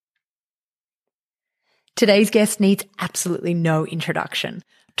Today's guest needs absolutely no introduction.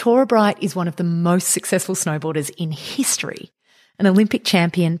 Torah Bright is one of the most successful snowboarders in history. An Olympic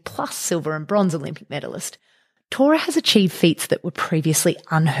champion plus silver and bronze Olympic medalist, Torah has achieved feats that were previously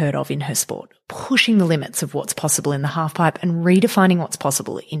unheard of in her sport, pushing the limits of what's possible in the halfpipe and redefining what's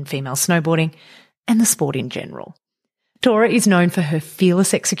possible in female snowboarding and the sport in general. Torah is known for her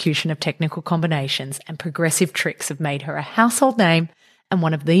fearless execution of technical combinations, and progressive tricks have made her a household name and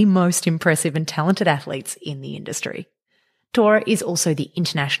one of the most impressive and talented athletes in the industry. Torah is also the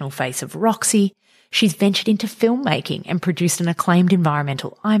international face of Roxy. She's ventured into filmmaking and produced an acclaimed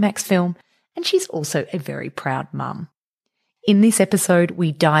environmental IMAX film, and she's also a very proud mum. In this episode,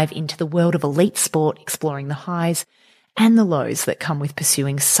 we dive into the world of elite sport, exploring the highs and the lows that come with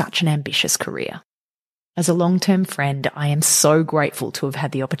pursuing such an ambitious career. As a long-term friend, I am so grateful to have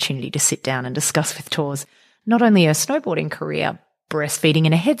had the opportunity to sit down and discuss with Tor's not only her snowboarding career, breastfeeding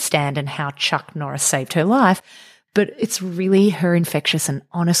in a headstand, and how Chuck Norris saved her life, but it's really her infectious and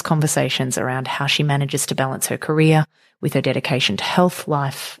honest conversations around how she manages to balance her career with her dedication to health,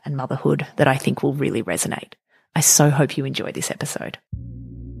 life, and motherhood that I think will really resonate. I so hope you enjoy this episode.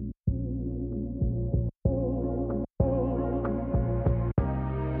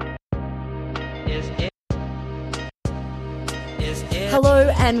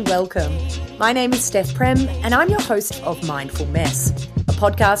 Hello and welcome. My name is Steph Prem and I'm your host of Mindful Mess, a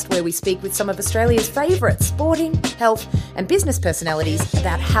podcast where we speak with some of Australia's favourite sporting, health and business personalities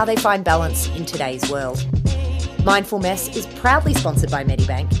about how they find balance in today's world. Mindful Mess is proudly sponsored by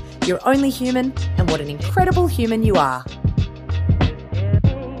Medibank. You're only human, and what an incredible human you are.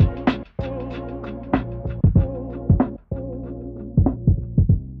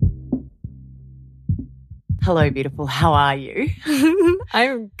 Hello, beautiful. How are you?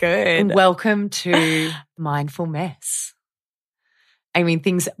 I'm good. Welcome to Mindful Mess. I mean,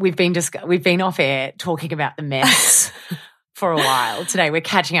 we've been off air talking about the mess for a while. Today we're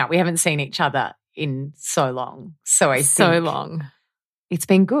catching up. We haven't seen each other in so long. So long. It's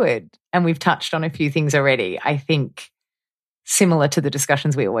been good. And we've touched on a few things already. I think similar to the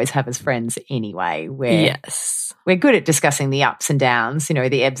discussions we always have as friends anyway, where we're good at discussing the ups and downs,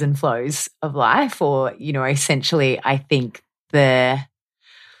 the ebbs and flows of life, or, essentially I think the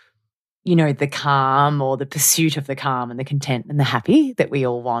calm, or the pursuit of the calm and the content and the happy that we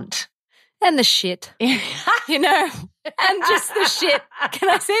all want. And the shit, and just the shit. Can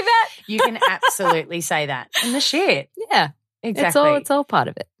I say that? You can absolutely say that. And the shit. Yeah, exactly. It's all part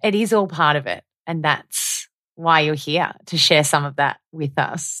of it. It is all part of it. And that's why you're here, to share some of that with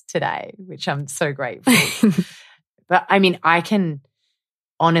us today, which I'm so grateful. But I mean, I can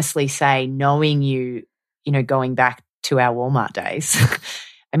honestly say, knowing you, going back to our Walmart days,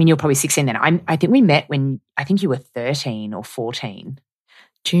 I mean, you're probably 16 then. I think we met when, I think you were 13 or 14.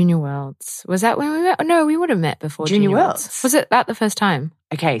 Junior Worlds. Was that when we met? No, we would have met before Junior Worlds. Was it that the first time?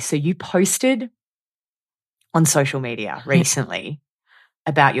 Okay, so you posted on social media recently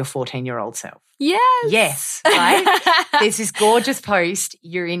about your 14-year-old self. Yes, right? There's this gorgeous post.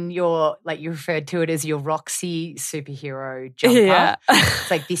 You're in your, you referred to it as your Roxy superhero jumper. Yeah. It's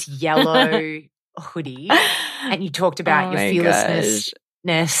like this yellow hoodie. And you talked about your fearlessness,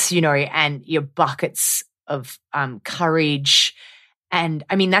 and your buckets of courage. And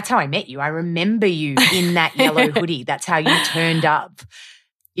I mean, that's how I met you. I remember you in that yellow hoodie. That's how you turned up,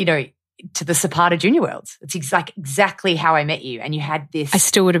 to the Zapata Junior Worlds. It's exactly how I met you. And you had this. I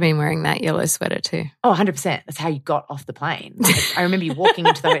still would have been wearing that yellow sweater too. Oh, 100%. That's how you got off the plane. I remember you walking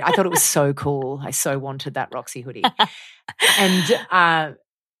into the hoodie. I thought it was so cool. I so wanted that Roxy hoodie. And,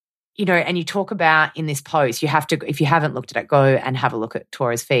 and you talk about in this post, you have to, if you haven't looked at it, go and have a look at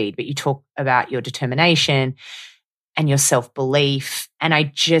Torah's feed, but you talk about your determination and your self-belief. And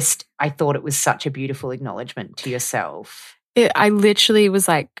I thought it was such a beautiful acknowledgement to yourself. I literally was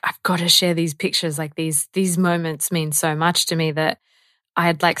like, I've got to share these pictures. Like these moments mean so much to me, that I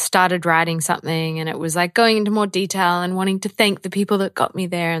had started writing something, and it was going into more detail and wanting to thank the people that got me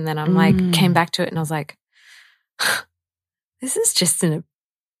there. And then I'm came back to it and I was like, this is just an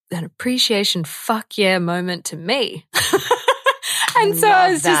appreciation fuck yeah moment to me. And so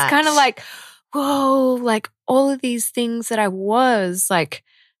I was just kind of like, whoa, all of these things that I was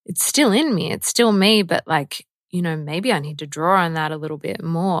it's still in me. It's still me, but maybe I need to draw on that a little bit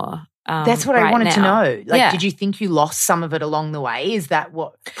more. That's what I wanted to know. Did you think you lost some of it along the way? Is that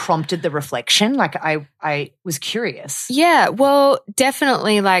what prompted the reflection? I was curious. Yeah, well,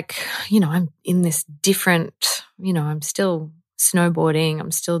 definitely I'm in this different, I'm still snowboarding,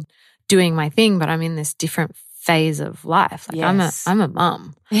 I'm still doing my thing, but I'm in this different phase of life. Yes. I'm a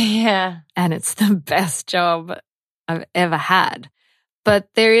mum. Yeah. And it's the best job I've ever had. But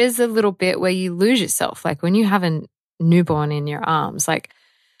there is a little bit where you lose yourself. Like when you have a newborn in your arms, like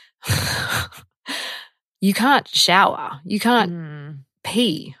you can't shower, you can't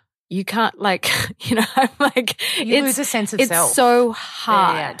pee, you can't I'm like, you lose a sense of self. It's so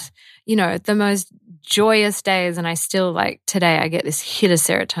hard. Yeah. You know, the most joyous days, and I still today I get this hit of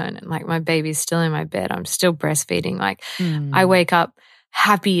serotonin. Like my baby's still in my bed. I'm still breastfeeding. Like I wake up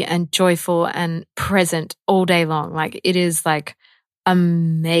happy and joyful and present all day long. Like it is like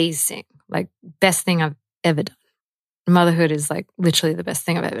amazing. Like best thing I've ever done. Motherhood is like literally the best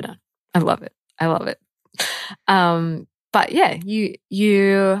thing I've ever done. I love it. I love it. But yeah, you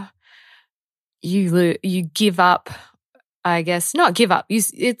give up. I guess not give up.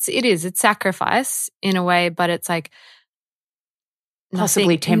 It's sacrifice in a way, but it's like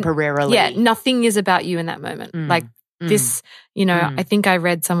possibly temporarily. Yeah, nothing is about you in that moment. Like this, I think I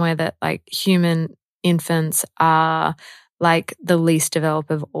read somewhere that like human infants are like the least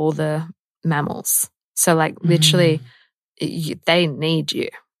developed of all the mammals. So like literally, they need you.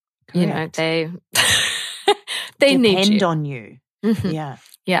 Correct. You know, they need you. Depend on you. Mm-hmm. Yeah.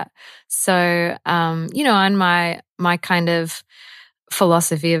 Yeah. So, and my kind of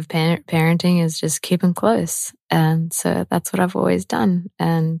philosophy of parenting is just keep them close. And so that's what I've always done.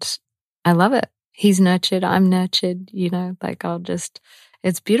 And I love it. He's nurtured. I'm nurtured, like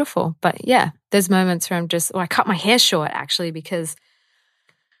it's beautiful. But yeah, there's moments where I cut my hair short actually because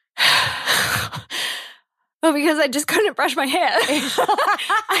I just couldn't brush my hair.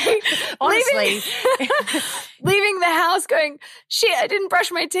 Honestly. Leaving the house going, shit, I didn't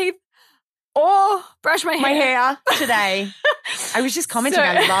brush my teeth or brush my hair today. I was just commenting,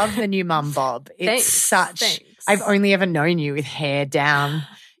 I love the new mum bob. It's thanks. I've only ever known you with hair down,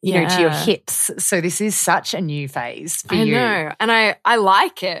 to your hips. So this is such a new phase for you. I know. And I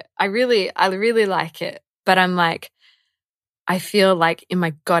like it. I really like it. But I'm like, I feel like in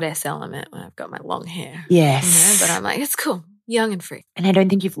my goddess element when I've got my long hair. Yes. But I'm like, it's cool, young and free. And I don't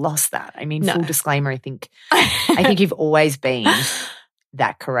think you've lost that. I mean, full disclaimer, I think you've always been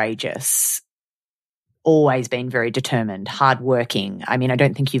that courageous, always been very determined, hardworking. I mean, I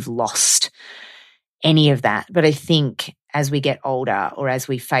don't think you've lost any of that. But I think as we get older or as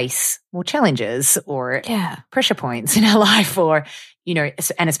we face more challenges or pressure points in our life or,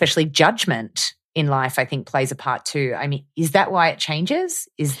 and especially judgment in life, I think plays a part too. I mean, is that why it changes?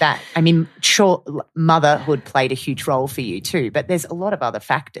 Sure, motherhood played a huge role for you too, but there's a lot of other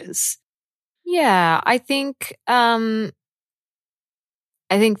factors. Yeah, I think the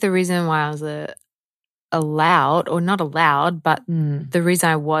reason why I was allowed or not allowed, but the reason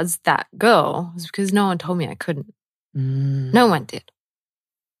I was that girl was because no one told me I couldn't. No one did.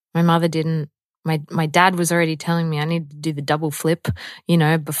 My mother didn't. My dad was already telling me I needed to do the double flip,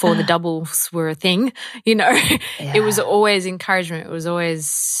 before the doubles were a thing, It was always encouragement. It was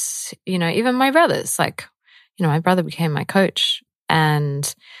always, even my brothers, my brother became my coach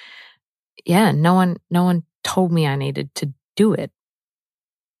and no one told me I needed to do it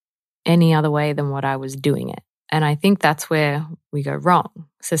any other way than what I was doing it. And I think that's where we go wrong.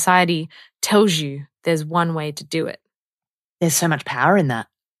 Society tells you there's one way to do it. There's so much power in that.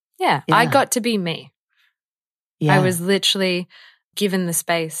 Yeah, I got to be me. Yeah. I was literally given the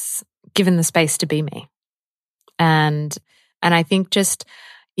space to be me. And I think just,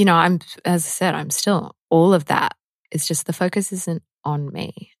 as I said, I'm still all of that. It's just the focus isn't on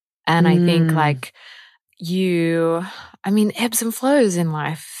me. And I think ebbs and flows in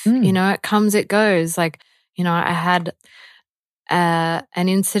life, it comes, it goes. I had an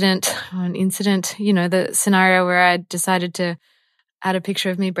incident, the scenario where I decided to add a picture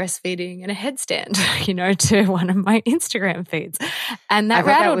of me breastfeeding and a headstand, to one of my Instagram feeds. And that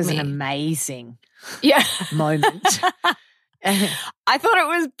rattled me. That was an amazing moment. I thought it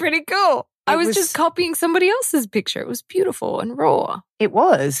was pretty cool. I was just copying somebody else's picture. It was beautiful and raw. It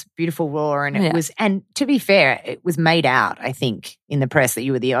was beautiful, raw, and it was, and to be fair, it was made out, I think, in the press that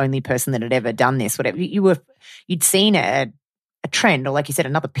you were the only person that had ever done this. Whatever you'd seen a trend, or like you said,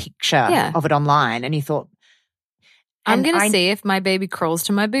 another picture of it online, and you thought, I'm going to see if my baby crawls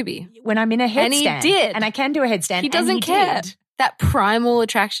to my booby. When I'm in a headstand. And he did. And I can do a headstand. He doesn't care. Did. That primal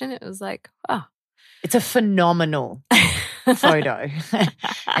attraction, it was like, oh. It's a phenomenal photo.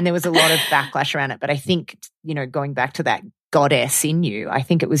 And there was a lot of backlash around it. But I think, going back to that goddess in you, I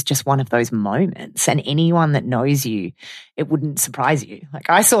think it was just one of those moments. And anyone that knows you, it wouldn't surprise you. Like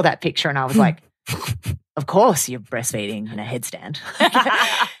I saw that picture and I was like, of course you're breastfeeding in a headstand.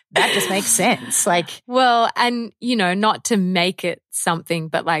 That just makes sense. Well, and not to make it something,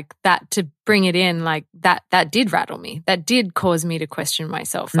 but that to bring it in, that did rattle me. That did cause me to question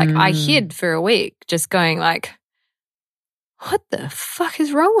myself. I hid for a week just going what the fuck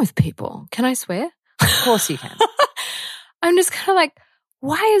is wrong with people? Can I swear? Of course you can. I'm just kind of like,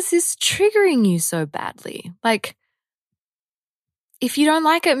 why is this triggering you so badly? Like, if you don't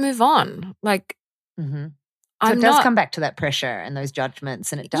like it, move on. Like, So it does come back to that pressure and those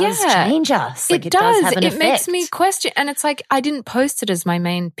judgments, and it does change us. Like it does have an effect. It makes me question. And it's like, I didn't post it as my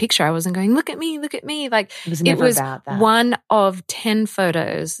main picture. I wasn't going, look at me, look at me. Like it was never about that. One of 10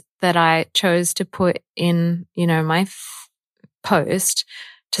 photos that I chose to put in, my post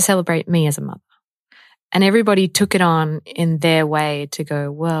to celebrate me as a mother. And everybody took it on in their way to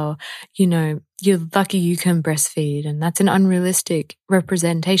go, well, you're lucky you can breastfeed, and that's an unrealistic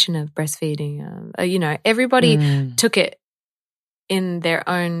representation of breastfeeding. Everybody took it in their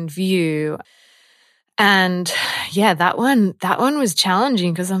own view. And yeah, that one was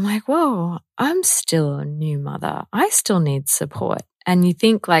challenging because I'm like, whoa, I'm still a new mother. I still need support. And you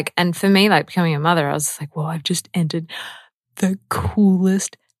think and for me, becoming a mother, I was like, whoa, I've just entered the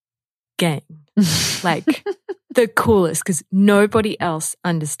coolest gang. The coolest, because nobody else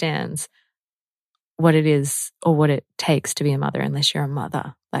understands what it is or what it takes to be a mother unless you're a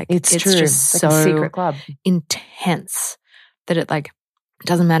mother. It's true. Just it's so a secret club. Intense that it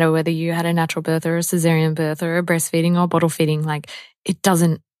doesn't matter whether you had a natural birth or a cesarean birth or a breastfeeding or bottle feeding. It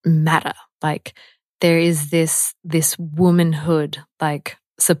doesn't matter. There is this womanhood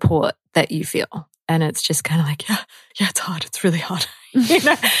support that you feel. And it's just kind of yeah, it's hard. It's really hard,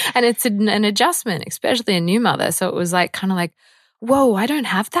 and it's an adjustment, especially a new mother. So it was whoa, I don't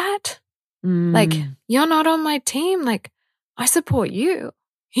have that. You're not on my team. I support you,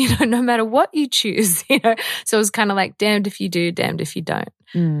 no matter what you choose, So it was kind of damned if you do, damned if you don't,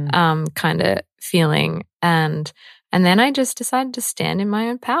 kind of feeling. And then I just decided to stand in my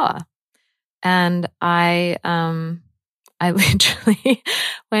own power. And I literally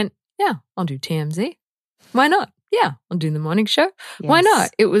went, yeah, I'll do TMZ. Why not? Yeah, I'll do the morning show. Yes. Why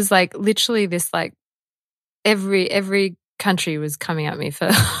not? It was literally this every country was coming at me for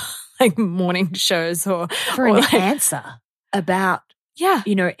morning shows or an answer about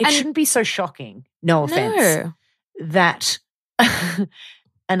it shouldn't be so shocking. No offense. That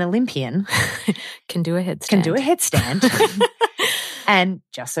an Olympian can do a headstand. And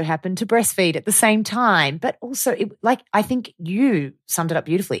just so happened to breastfeed at the same time. But also, I think you summed it up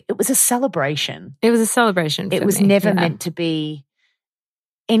beautifully. It was a celebration. It was a celebration for me. It was never meant to be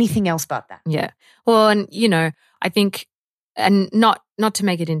anything else but that. Yeah. Well, and, I think, and not to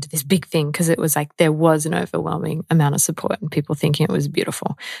make it into this big thing, because it was there was an overwhelming amount of support and people thinking it was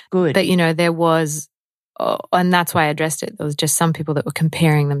beautiful. Good. But, there was, and that's why I addressed it. There was just some people that were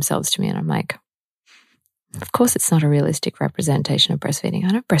comparing themselves to me, and I'm like, of course it's not a realistic representation of breastfeeding. I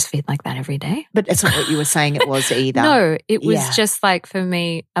don't breastfeed like that every day. But that's not what you were saying it was either. No, it was just for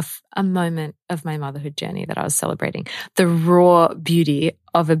me, a moment of my motherhood journey that I was celebrating. The raw beauty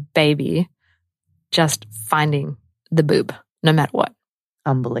of a baby just finding the boob, no matter what.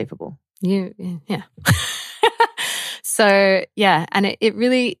 Unbelievable. Yeah. So, yeah, and it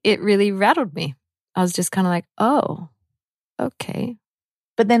really rattled me. I was just kind of oh, okay.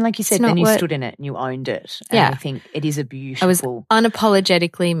 But then, like you said, then you stood in it and you owned it. And I think it is a beautiful. I was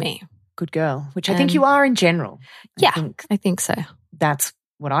unapologetically me. Good girl, which I think you are in general. I think so. That's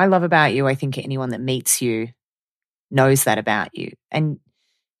what I love about you. I think anyone that meets you knows that about you. And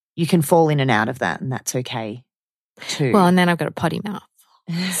you can fall in and out of that, and that's okay too. Well, and then I've got a potty mouth.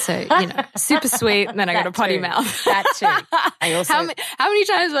 So, super sweet, and then I got a potty mouth. That too. I also, how many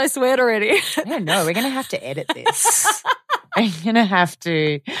times have I sweared already? I don't know. We're going to have to edit this. I'm going to have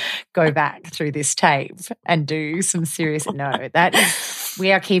to go back through this tape and do some serious,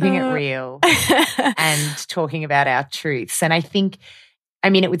 we are keeping it real and talking about our truths. And I think,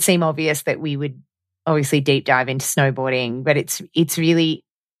 it would seem obvious that we would obviously deep dive into snowboarding, but it's really,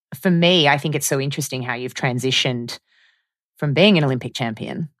 for me, I think it's so interesting how you've transitioned from being an Olympic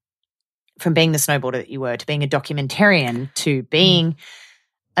champion, from being the snowboarder that you were, to being a documentarian, to being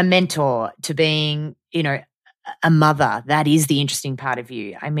a mentor, to being, a mother. That is the interesting part of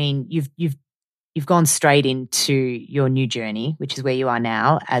you. You've gone straight into your new journey, which is where you are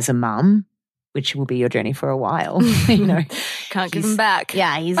now as a mum, which will be your journey for a while. Can't give him back.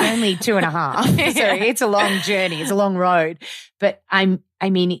 Yeah, he's only 2.5, so it's a long journey. It's a long road. But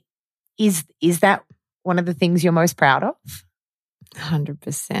is that one of the things you're most proud of?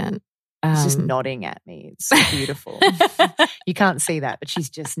 100%. She's just nodding at me. It's beautiful. You can't see that, but she's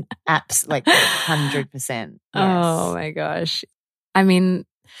just 100%. Yes. Oh, my gosh.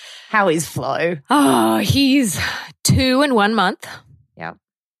 How is Flo? Oh, he's 2 and 1 month. Yeah.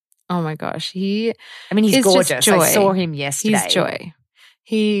 Oh, my gosh. he's gorgeous. I saw him yesterday. He's joy.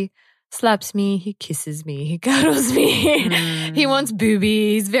 He slaps me, he kisses me, he cuddles me. He wants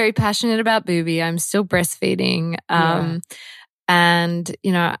booby. He's very passionate about booby. I'm still breastfeeding. And,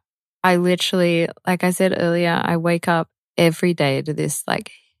 you know, I literally, like I said earlier, I wake up every day to this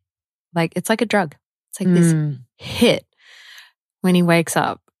like it's like a drug. It's like this hit when he wakes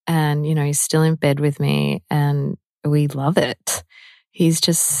up and, you know, he's still in bed with me and we love it. He's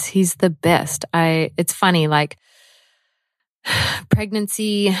the best. It's funny, like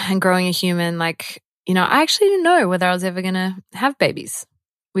pregnancy and growing a human, like, you know, I actually didn't know whether I was ever going to have babies,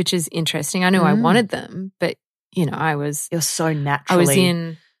 which is interesting. I knew I wanted them, but, you know, You're so naturally I was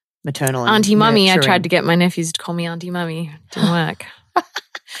in maternal and Auntie Mummy. nurturing. I tried to get my nephews to call me Auntie Mummy. Didn't work.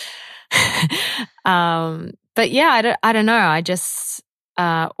 But yeah, I don't know. I just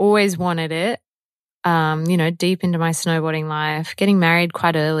always wanted it. You know, deep into my snowboarding life, getting married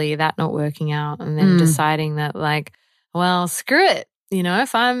quite early, that not working out, and then deciding that, like, well, screw it. You know,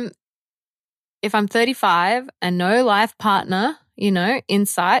 if I'm 35 and no life partner, you know, in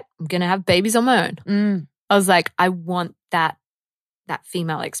sight, I'm going to have babies on my own. I was like, I want that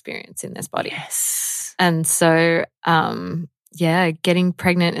female experience in this body. Yes. And so, yeah, getting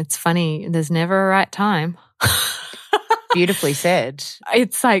pregnant, it's funny. There's never a right time. Beautifully said.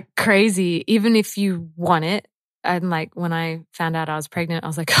 It's like crazy. Even if you want it, and like when I found out I was pregnant, I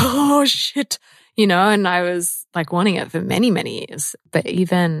was like, oh shit, you know, and I was like wanting it for many, many years. But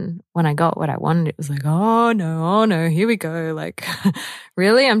even when I got what I wanted, it was like, oh no, here we go. Like,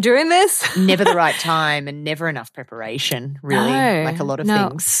 really? I'm doing this? Never the right time and never enough preparation, really, No, like a lot of no.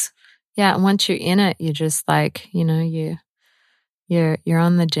 things. Yeah, and once you're in it, you're just like, you know, you're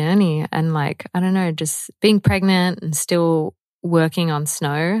on the journey. And like, I don't know, just being pregnant and still working on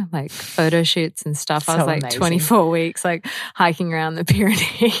snow, like photo shoots and stuff. I was like amazing. 24 weeks, like hiking around the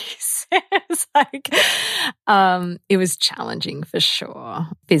Pyrenees. It's like, it was challenging for sure.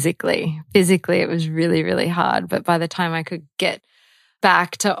 Physically, it was really, really hard. But by the time I could get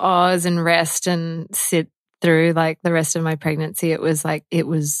back to Oz and rest and sit through like the rest of my pregnancy, it was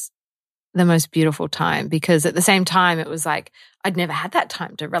the most beautiful time, because at the same time it was like I'd never had that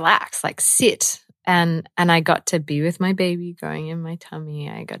time to relax, like sit. And I got to be with my baby growing in my tummy.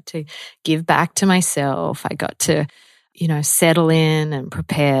 I got to give back to myself. I got to, you know, settle in and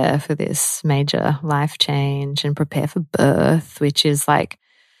prepare for this major life change and prepare for birth, which is like,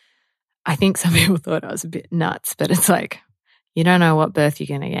 I think some people thought I was a bit nuts, but it's like, you don't know what birth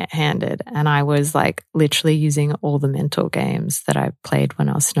you're going to get handed. And I was like literally using all the mental games that I played when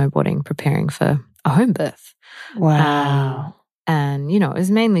I was snowboarding, preparing for a home birth. Wow. And, you know, it was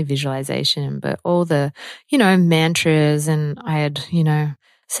mainly visualization, but all the, you know, mantras. And I had, you know,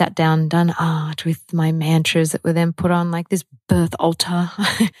 sat down and done art with my mantras that were then put on like this birth altar.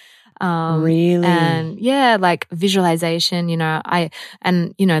 Really? And yeah, like visualization, you know,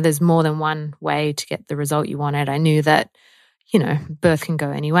 you know, there's more than one way to get the result you wanted. I knew that, you know, birth can go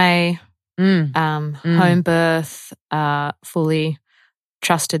any way. Home birth, fully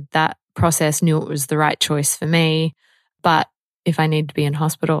trusted that process, knew it was the right choice for me. But if I need to be in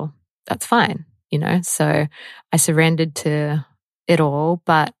hospital, that's fine, you know. So I surrendered to it all,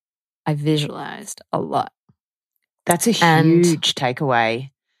 but I visualized a lot. That's a huge takeaway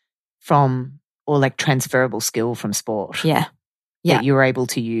from, or like transferable skill from sport. Yeah. That you were able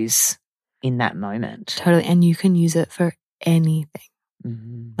to use in that moment. Totally. And you can use it for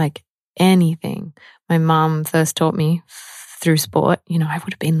anything, like anything. My mom first taught me through sport. You know, I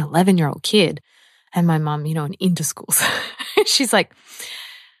would have been an 11-year-old kid, and my mom, you know, in interschools, she's like,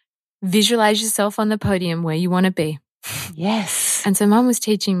 visualize yourself on the podium where you want to be. Yes. And so mom was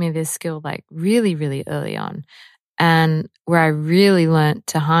teaching me this skill like really, really early on. And where I really learned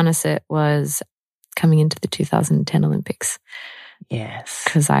to harness it was coming into the 2010 Olympics. Yes.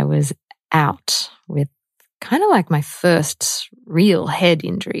 Because I was out with kind of like my first real head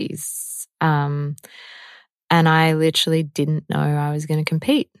injuries. And I literally didn't know I was going to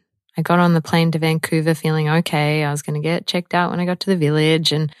compete. I got on the plane to Vancouver feeling okay. I was going to get checked out when I got to the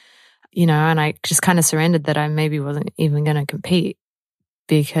village, and, you know, and I just kind of surrendered that I maybe wasn't even going to compete,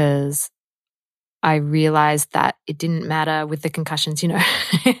 because I realized that it didn't matter with the concussions, you know.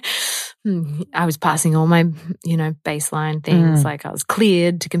 I was passing all my, you know, baseline things. Like I was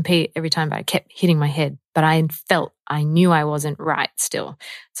cleared to compete every time, but I kept hitting my head. But I knew I wasn't right still.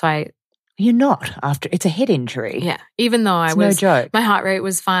 So You're not after, it's a head injury. Yeah. Even though no joke. My heart rate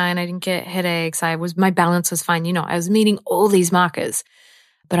was fine. I didn't get headaches. My balance was fine. You know, I was meeting all these markers,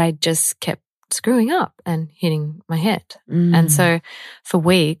 but I just kept screwing up and hitting my head. And so for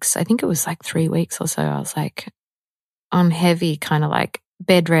weeks, I think it was like 3 weeks or so, I was like on heavy kind of like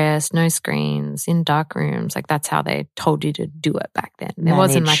bed rest, no screens, in dark rooms. Like that's how they told you to do it back then. There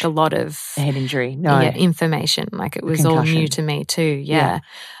wasn't like a lot of head injury, no information. Like it was all new to me too. Yeah.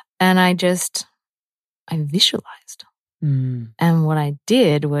 And I visualized. And what I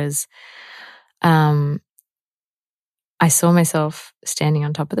did was I saw myself standing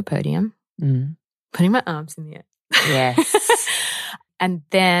on top of the podium, putting my arms in the air. Yes. And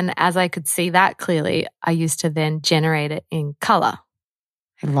then as I could see that clearly, I used to then generate it in color.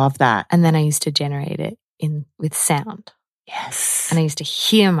 I love that. And then I used to generate it with sound. Yes. And I used to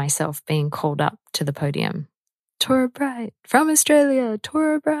hear myself being called up to the podium. Torah Bright from Australia,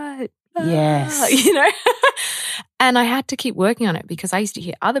 Torah Bright. Yes. You know? And I had to keep working on it because I used to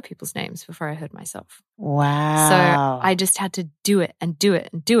hear other people's names before I heard myself. Wow. So I just had to do it and do it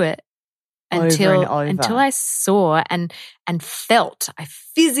and do it until I saw and felt, I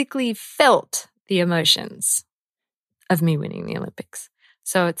physically felt the emotions of me winning the Olympics.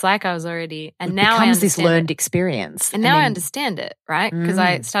 So it's like I was already, and now I understand this learned experience. And now I understand it, right? Because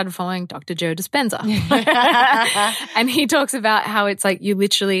I started following Dr. Joe Dispenza. And he talks about how it's like you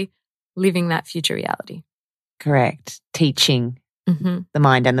literally living that future reality. Correct. Teaching the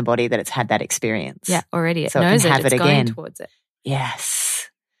mind and the body that it's had that experience. Yeah, already. It so knows it can have it's it going again. towards it. Yes.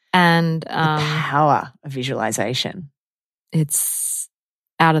 And the power of visualization. It's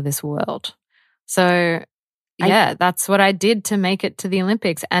out of this world. So yeah, that's what I did to make it to the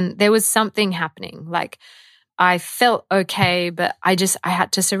Olympics. And there was something happening. Like I felt okay, but I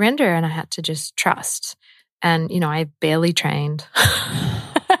had to surrender and I had to just trust. And, you know, I barely trained.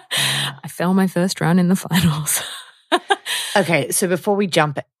 I fell my first run in the finals. Okay, so before we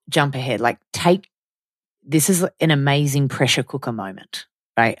jump ahead, like this is an amazing pressure cooker moment,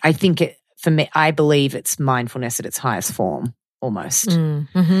 right? I think for me, I believe it's mindfulness at its highest form almost.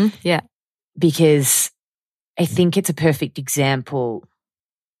 Yeah. Because I think it's a perfect example,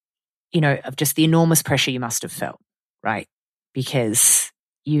 you know, of just the enormous pressure you must have felt, right? Because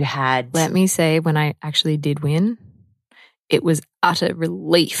you had... Let me say, when I actually did win, it was utter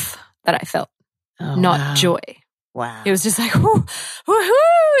relief that I felt, not joy. Wow. It was just like, whoo,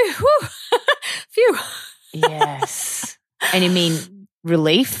 whoo, whoo, phew. Yes. And you mean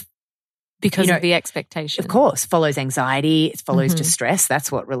relief? Because of the expectation. Of course. Follows anxiety. It follows distress.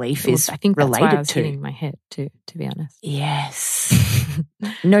 That's what relief is I think that's related why I was to. hitting my head too, to be honest. Yes.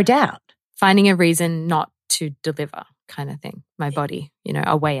 No doubt. Finding a reason not to deliver kind of thing. My body, you know,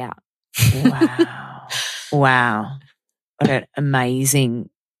 a way out. Wow. Wow. What an amazing,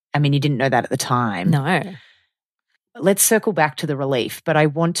 I mean, you didn't know that at the time. No. Let's circle back to the relief, but I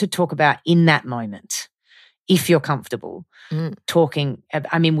want to talk about in that moment, if you're comfortable talking.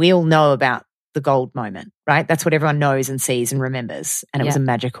 I mean, we all know about the gold moment, right? That's what everyone knows and sees and remembers. And it was a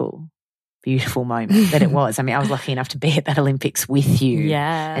magical, beautiful moment that it was. I mean, I was lucky enough to be at that Olympics with you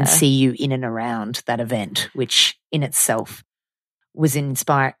and see you in and around that event, which in itself was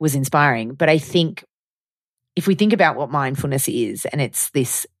inspiring. But I think if we think about what mindfulness is, and it's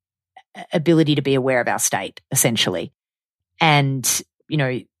this ability to be aware of our state, essentially, and, you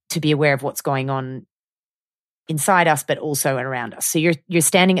know, to be aware of what's going on inside us, but also around us. So you're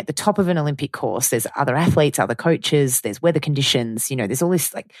standing at the top of an Olympic course. There's other athletes, other coaches, there's weather conditions, you know, there's all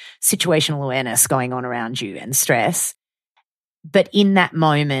this like situational awareness going on around you and stress. But in that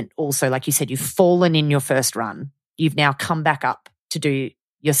moment also, like you said, you've fallen in your first run. You've now come back up to do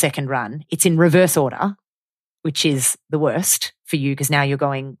your second run. It's in reverse order, which is the worst for you because now you're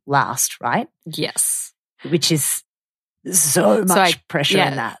going last, right? Yes. Which is so much pressure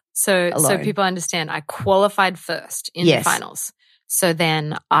in that. So people understand I qualified first in the finals. So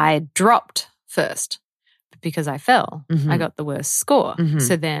then I dropped first because I fell. I got the worst score.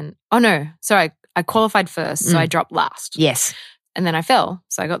 So then, I qualified first, so I dropped last. Yes. And then I fell,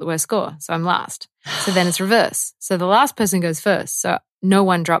 so I got the worst score, so I'm last. So then it's reverse. So the last person goes first. So no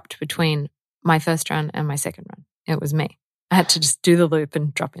one dropped between my first run and my second run. It was me. I had to just do the loop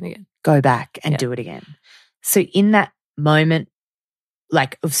and drop in again. Go back and do it again. So in that moment,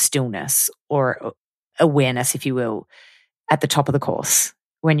 like of stillness or awareness, if you will, at the top of the course,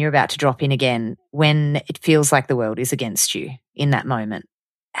 when you're about to drop in again, when it feels like the world is against you in that moment,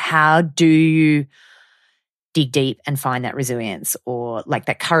 how do you dig deep and find that resilience or like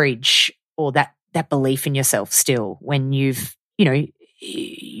that courage or that belief in yourself still when you've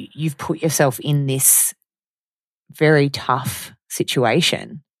put yourself in this very tough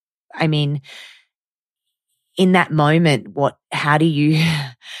situation? I mean, in that moment, how do you,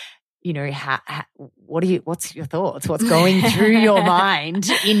 you know, what's your thoughts? What's going through your mind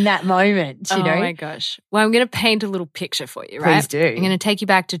in that moment, you know? Oh my gosh. Well, I'm going to paint a little picture for you, right? Please do. I'm going to take you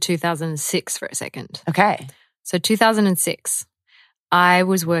back to 2006 for a second. Okay. So 2006, I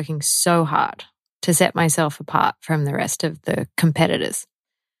was working so hard to set myself apart from the rest of the competitors.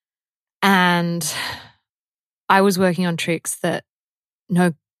 And I was working on tricks that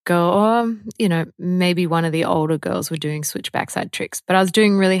no girl, or, you know, maybe one of the older girls were doing switch backside tricks, but I was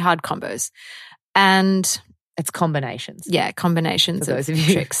doing really hard combos. And it's combinations. Yeah, combinations of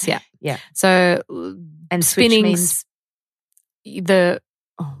tricks. Yeah. Yeah. So, and spinning means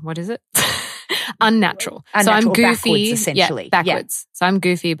what is it? Unnatural. Unnatural. So I'm goofy. Backwards, essentially. Yeah, backwards. Yeah. So I'm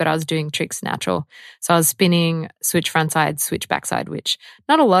goofy, but I was doing tricks natural. So I was spinning switch frontside, switch backside, which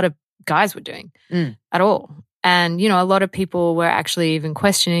not a lot of guys were doing at all. And, you know, a lot of people were actually even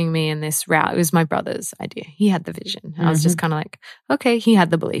questioning me in this route. It was my brother's idea. He had the vision. And I was just kind of like, okay, he had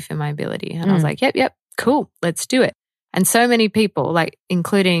the belief in my ability. And I was like, yep, cool, let's do it. And so many people, like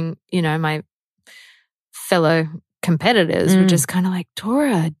including, you know, my fellow competitors were just kind of like,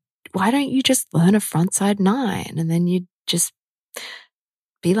 Torah, why don't you just learn a frontside 9 and then you just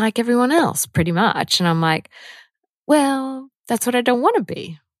be like everyone else pretty much? And I'm like, well, that's what I don't want to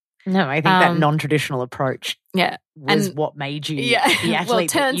be. No, I think that non-traditional approach was and what made you the athlete well,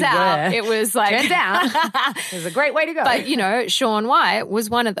 turns out it was like it was a great way to go. But, you know, Sean White was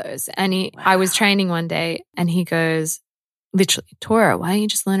one of those. And I was training one day and he goes, literally, Torah, why don't you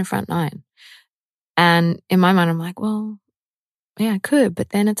just learn a front 9? And in my mind, I'm like, well, yeah, I could, but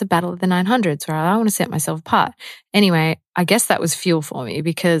then it's a battle of the 900s where I want to set myself apart. Anyway, I guess that was fuel for me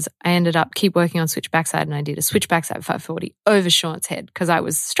because I ended up keep working on switch backside and I did a switch backside 540 over Sean's head because I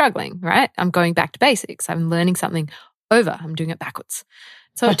was struggling, right? I'm going back to basics. I'm learning something over. I'm doing it backwards.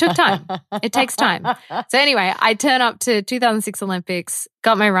 So it took time. It takes time. So anyway, I turn up to 2006 Olympics,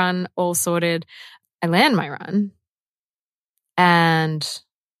 got my run all sorted. I land my run and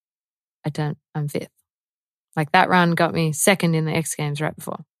I'm 5th. Like that run got me 2nd in the X Games right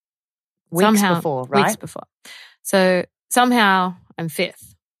before. Weeks before, right? Weeks before. So somehow I'm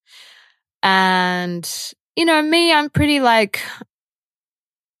 5th. And, you know, me, I'm pretty like,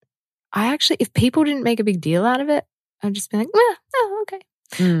 if people didn't make a big deal out of it, I'd just be like, oh, okay.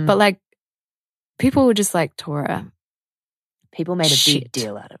 But like, people were just like, Torah. People made a big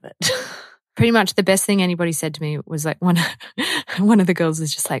deal out of it. Pretty much the best thing anybody said to me was like, one of the girls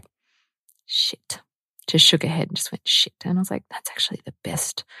was just like, shit. Just shook her head and just went, shit. And I was like, that's actually the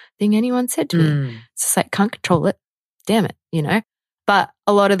best thing anyone said to me. It's just like, can't control it. Damn it, you know? But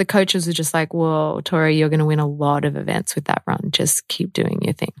a lot of the coaches were just like, whoa, Torah, you're going to win a lot of events with that run. Just keep doing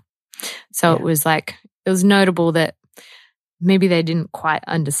your thing. So it was like, it was notable that maybe they didn't quite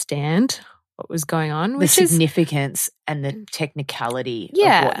understand what was going on. The significance and the technicality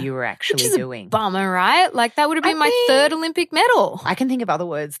of what you were actually doing. Bummer, right? Like that would have been my 3rd Olympic medal. I can think of other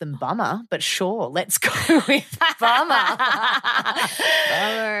words than bummer, but sure, let's go with bummer.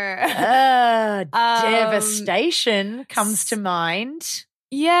 Bummer. Devastation comes to mind.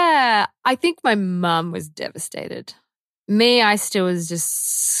 Yeah, I think my mum was devastated. Me, I still was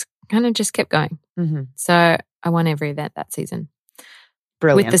just kind of just kept going. So I won every event that season.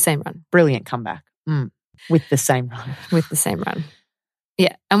 Brilliant. With the same run. Brilliant comeback. With the same run. With the same run.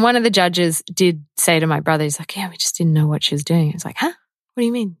 Yeah. And one of the judges did say to my brother, he's like, yeah, we just didn't know what she was doing. I was like, huh? What do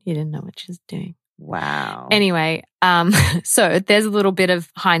you mean you didn't know what she was doing? Wow. Anyway, so there's a little bit of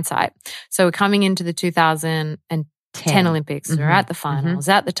hindsight. So we're coming into the 2010 Olympics. We're at the finals,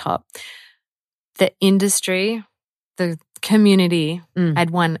 at the top. The industry, the community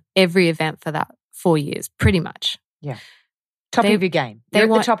had won every event for that 4 years, pretty much. Yeah. Top of your game. You're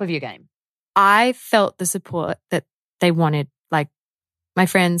at the top of your game. I felt the support that they wanted, like my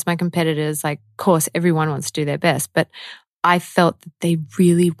friends, my competitors, like, of course, everyone wants to do their best, but I felt that they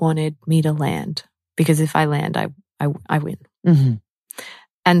really wanted me to land because if I land, I win.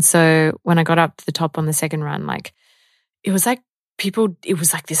 And so when I got up to the top on the second run, like, it was like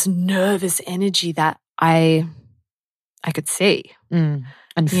this nervous energy that I could see. And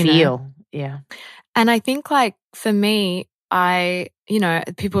feel. Yeah. And I think like for me,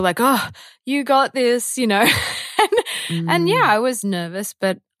 people were like, oh, you got this, you know. And yeah, I was nervous,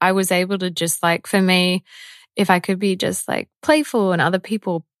 but I was able to just like, for me, if I could be just like playful and other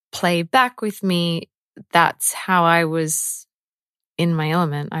people play back with me, that's how I was in my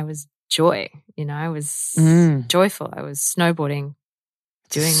element. I was joy, you know, I was joyful. I was snowboarding,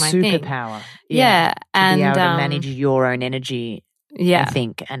 doing my thing. Superpower. Yeah. And be able to manage your own energy, I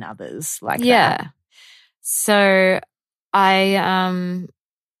think, and others like that. Yeah. So something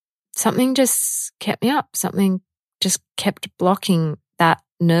just kept me up. Something just kept blocking that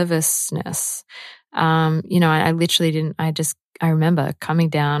nervousness. I literally didn't, I remember coming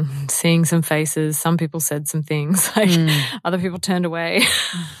down, seeing some faces. Some people said some things, like other people turned away.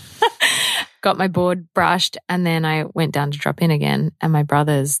 got my board brushed, and then I went down to drop in again, and my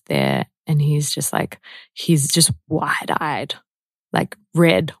brother's there, and he's just wide-eyed, like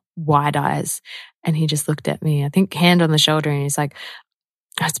red, wide eyes. And he just looked at me, I think hand on the shoulder, and he's like,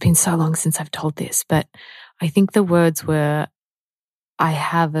 "Oh, it's been so long since I've told this, but I think the words were, I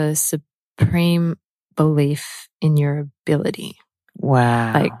have a supreme belief in your ability."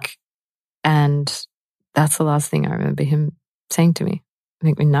 Wow. Like, and that's the last thing I remember him saying to me. I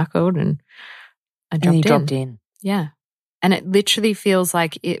think we knuckled and I dropped in. Yeah. And it literally feels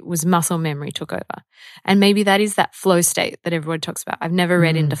like it was muscle memory took over. And maybe that is that flow state that everyone talks about. I've never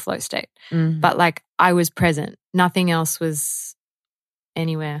read into flow state, but like I was present. Nothing else was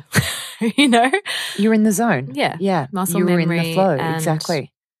anywhere, you know? You're in the zone. Yeah. Yeah. Muscle you were memory. in the flow.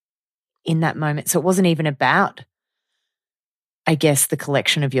 Exactly. In that moment. So it wasn't even about, I guess, the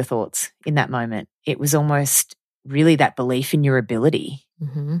collection of your thoughts in that moment. It was almost really that belief in your ability.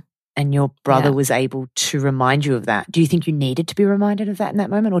 Mm-hmm. And your brother was able to remind you of that. Do you think you needed to be reminded of that in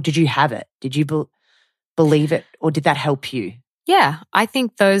that moment, or did you have it? Did you believe it, or did that help you? Yeah, I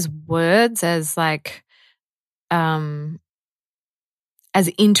think those words, as like, as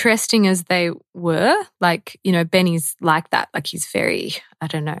interesting as they were, like, you know, Benny's like that. Like he's very, I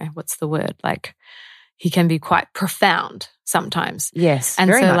don't know, what's the word? Like he can be quite profound sometimes. Yes, and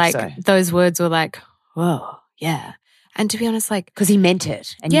very so much like so. Those words were like, whoa, yeah. And to be honest, like, because he meant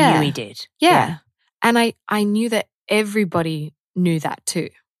it and you knew he did. Yeah. And I knew that everybody knew that too.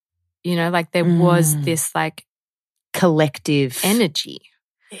 You know, like there was this like collective energy.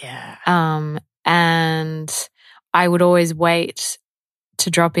 Yeah. And I would always wait to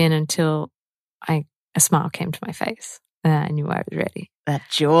drop in until a smile came to my face. I knew I was ready. That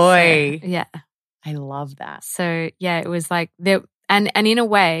joy. So, yeah. I love that. So yeah, it was like there, and in a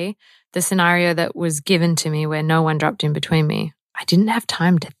way, the scenario that was given to me where no one dropped in between me, I didn't have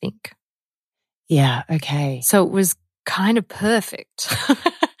time to think. Yeah, okay. So it was kind of perfect.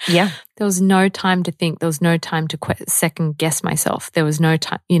 Yeah. There was no time to think. There was no time to second guess myself. There was no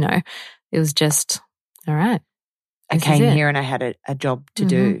time, you know, it was just, all right. I came here and I had a job to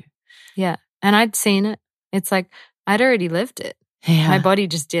do. Yeah. And I'd seen it. It's like I'd already lived it. Yeah. My body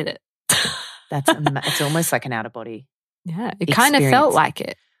just did it. It's almost like an out of body. Yeah. It kind of felt like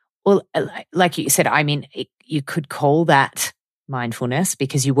it. Well, like you said, I mean, you could call that mindfulness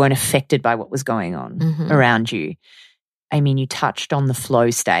because you weren't affected by what was going on around you. I mean, you touched on the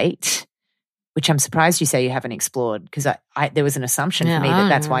flow state, which I'm surprised you say you haven't explored because there was an assumption for me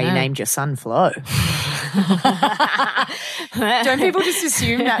that's why you named your son Flo. Don't people just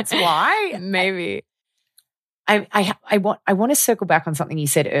assume that's why? Maybe. I want to circle back on something you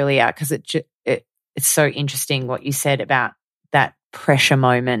said earlier because it's so interesting what you said about that pressure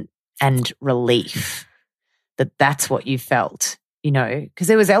moment and relief, that's what you felt, you know, because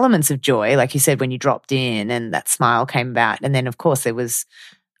there was elements of joy, like you said, when you dropped in and that smile came about. And then, of course, there was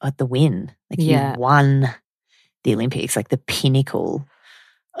the win. Like you won the Olympics, like the pinnacle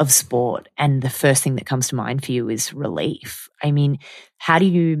of sport. And the first thing that comes to mind for you is relief. I mean, how do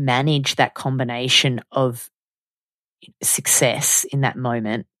you manage that combination of success in that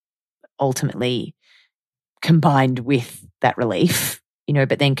moment, ultimately combined with that relief, you know,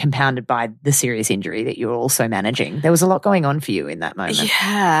 but then compounded by the serious injury that you're also managing? There was a lot going on for you in that moment.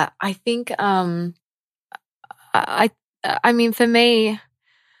 Yeah, I think I mean, for me,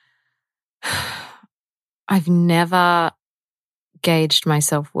 I've never gauged my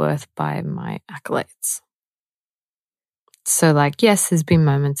self-worth by my accolades. So like, yes, there's been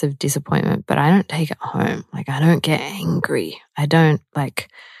moments of disappointment, but I don't take it home. Like I don't get angry. I don't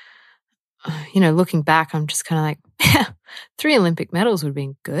like, you know, looking back, I'm just kind of like, yeah, 3 Olympic medals would have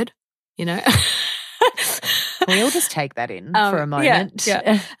been good, you know. We'll just take that in for a moment.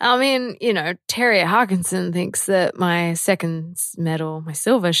 Yeah. I mean, you know, Terry Harkinson thinks that my second medal, my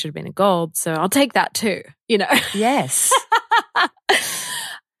silver, should have been a gold. So I'll take that too, you know. Yes.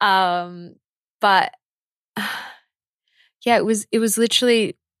 But yeah, it was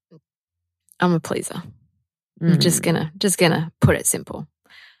literally, I'm a pleaser. I'm just gonna put it simple.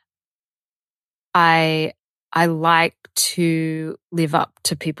 I like to live up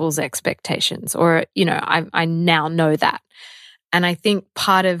to people's expectations, or, you know, I now know that. And I think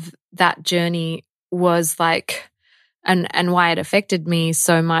part of that journey was like, and why it affected me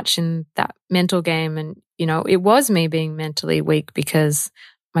so much in that mental game. And, you know, it was me being mentally weak because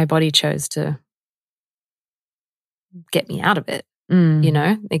my body chose to get me out of it. You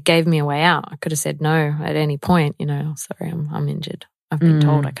know, it gave me a way out. I could have said no at any point, you know, sorry, I'm injured. I've been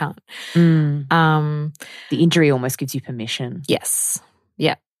told I can't. The injury almost gives you permission. Yes.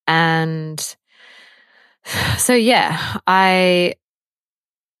 Yeah. And so, yeah, I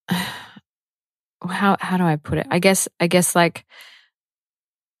how do I put it? I guess like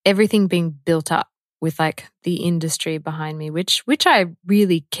everything being built up with like the industry behind me, which I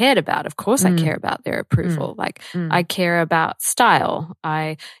really cared about. Of course I care about their approval. Like I care about style.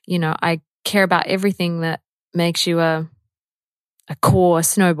 I care about everything that makes you a core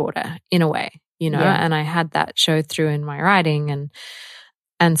snowboarder in a way, and I had that show through in my riding,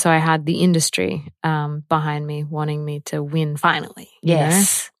 and so I had the industry behind me wanting me to win finally.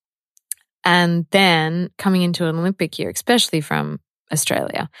 Yes. And then coming into an Olympic year, especially from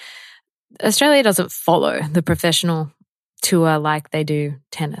Australia doesn't follow the professional tour like they do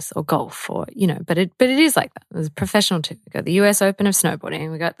tennis or golf or, but it is like that. There's a professional tour. We got the US Open of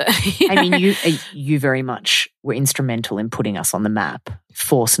snowboarding. We got the, I mean, you very much were instrumental in putting us on the map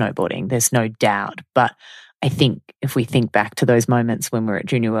for snowboarding. There's no doubt. But I think if we think back to those moments when we were at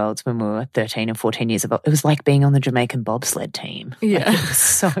Junior Worlds, when we were 13 and 14 years old, it was like being on the Jamaican bobsled team. Yeah. Like, it was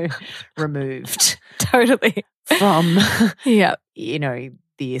so removed. Totally. From, yeah,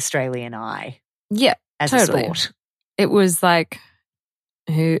 the Australian eye. Yeah, as totally. a sport. It was like,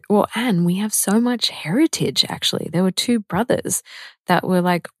 and we have so much heritage, actually. There were two brothers that were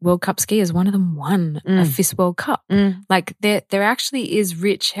like World Cup skiers. One of them won a FIS World Cup. Like there actually is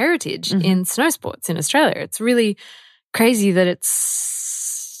rich heritage in snow sports in Australia. It's really crazy that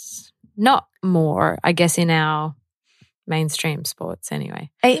it's not more, I guess, in our mainstream sports anyway.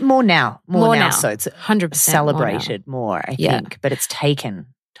 More now. So it's 100% celebrated more, I think, but it's taken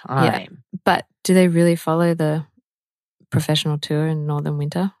time. Yeah. But do they really follow the professional tour in Northern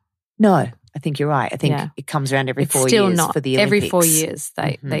Winter? No, I think you're right. I think it comes around every 4 years for the Olympics. Every 4 years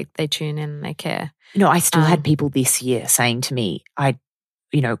they tune in and they care. I still had people this year saying to me,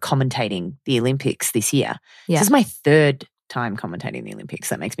 commentating the Olympics this year. Yeah. This is my third time commentating the Olympics.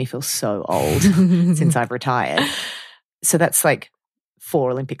 That makes me feel so old since I've retired. So that's like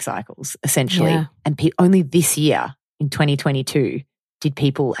 4 Olympic cycles, essentially. Yeah. And only this year, in 2022, did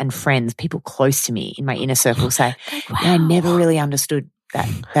people and friends, people close to me in my inner circle say, wow. I never really understood that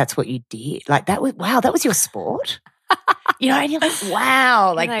that's what you did. Like that was your sport? And you're like,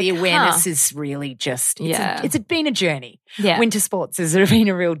 wow. Like the awareness is really just, it's been a journey. Yeah. Winter sports has been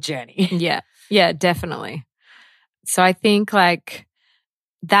a real journey. Yeah. Yeah, definitely. So I think like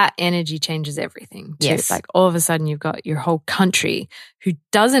that energy changes everything too. Yes. Like all of a sudden you've got your whole country who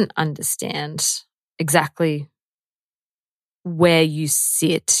doesn't understand exactly where you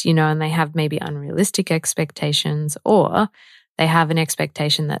sit, and they have maybe unrealistic expectations, or they have an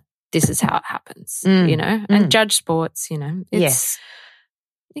expectation that this is how it happens, and judge sports,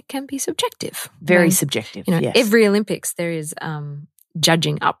 it can be subjective. Very subjective, yes. Every Olympics there is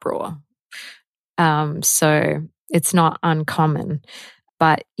judging uproar. So it's not uncommon.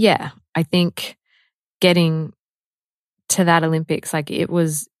 But yeah, I think getting to that Olympics, like it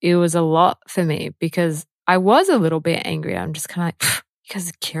was a lot for me because I was a little bit angry. I'm just kind of like, you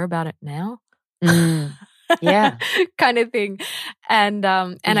guys care about it now? Yeah. kind of thing. And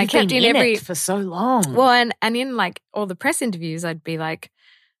I kept in every it for so long. Well, and in like all the press interviews, I'd be like,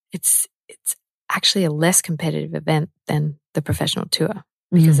 it's actually a less competitive event than the professional tour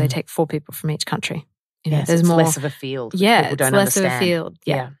because they take 4 people from each country. Yes, there's it's more less of a field. Yeah, people don't it's less understand. of a field.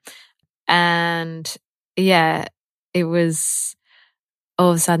 Yeah. And it was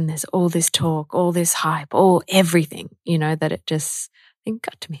all of a sudden there's all this talk, all this hype, everything, that it just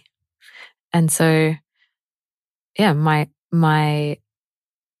got to me. And so, my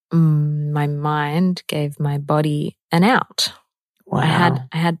mind gave my body an out. Wow.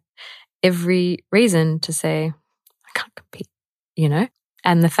 I had every reason to say, I can't compete,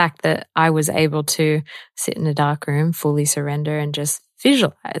 And the fact that I was able to sit in a dark room, fully surrender and just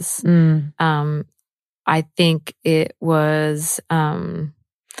visualize, I think it was,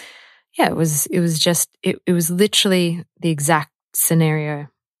 it was literally the exact scenario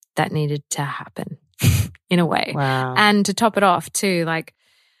that needed to happen in a way. Wow. And to top it off too, like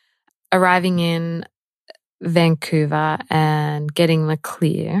arriving in Vancouver and getting the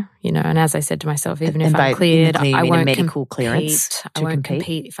clear, and as I said to myself, even if I'm cleared, I won't medical compete. Clearance I won't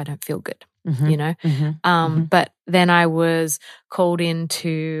compete if I don't feel good, Mm-hmm. But then I was called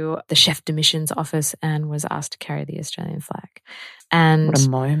into the chef de mission's office and was asked to carry the Australian flag. And what a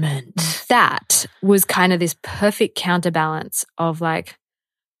moment. That was kind of this perfect counterbalance of like,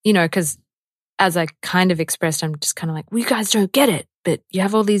 because as I kind of expressed, I'm just kind of like, well, you guys don't get it, but you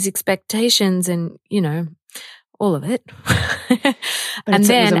have all these expectations and, all of it. and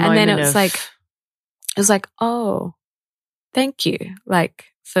then it was like, oh, thank you. Like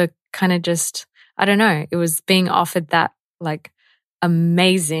for kind of just, I don't know, it was being offered that like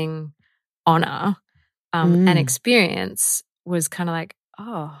amazing honor and experience was kind of like,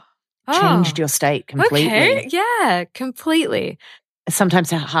 oh, changed your state completely. Okay. Yeah, completely.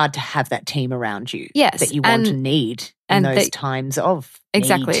 Sometimes it's hard to have that team around you that you want and need in those times of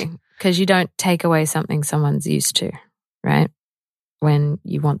exactly, because you don't take away something someone's used to, right? When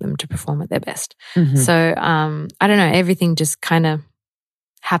you want them to perform at their best. Mm-hmm. So I don't know, everything just kind of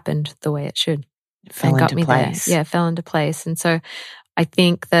happened the way it should. It fell into place. There. Yeah, it fell into place. And so I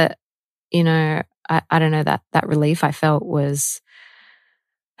think that, you know, I don't know, that relief I felt was,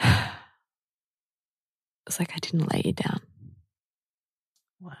 it's like I didn't lay you down.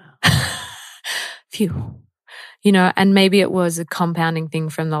 Wow. Phew. You know, and maybe it was a compounding thing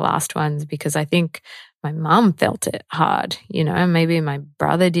from the last ones, because I think my mum felt it hard, you know, maybe my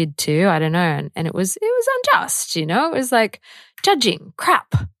brother did too. I don't know. And it was unjust, you know, it was like judging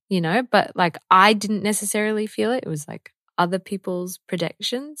crap, you know, but like I didn't necessarily feel it. It was like other people's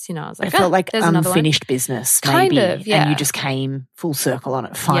predictions, you know. I was like, it felt like unfinished business, maybe. Kind of, yeah. And you just came full circle on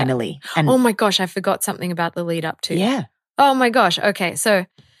it finally. Yeah. And oh my gosh, I forgot something about the lead up to. Yeah. Oh my gosh. Okay. So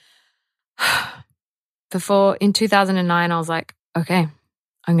in 2009, I was like, okay,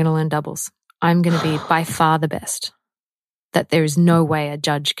 I'm going to learn doubles. I'm going to be by far the best. That there is no way a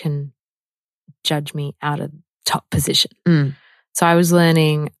judge can judge me out of top position. Mm. So I was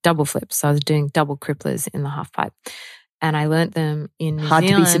learning double flips. So I was doing double cripplers in the half pipe. And I learned them in New Zealand. Hard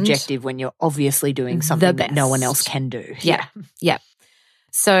to be subjective when you're obviously doing something that no one else can do. Yeah. Yeah.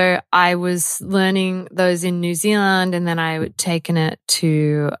 So I was learning those in New Zealand, and then I had taken it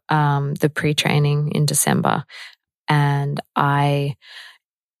to the pre-training in December, and I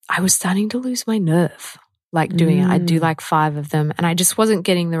was starting to lose my nerve, like doing it. I'd do like 5 of them, and I just wasn't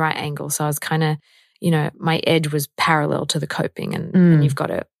getting the right angle. So I was kind of, you know, my edge was parallel to the coping, and you've got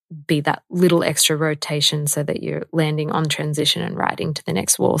to be that little extra rotation so that you're landing on transition and riding to the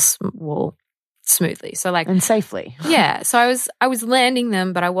next wall smoothly. So like, and safely. Yeah. So I was landing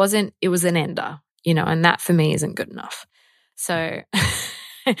them, but I wasn't, it was an ender, you know, and that for me isn't good enough. So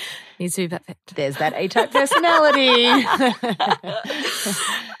needs to be perfect. There's that A-type personality.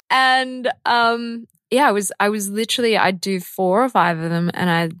 And yeah, I was literally, I'd do 4 or 5 of them and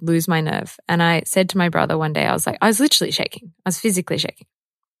I'd lose my nerve. And I said to my brother one day, I was literally shaking. I was physically shaking.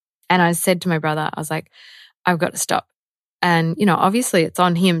 And I said to my brother, I was like, I've got to stop. And, you know, obviously it's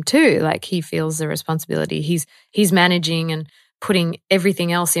on him too. Like he feels the responsibility. He's managing and putting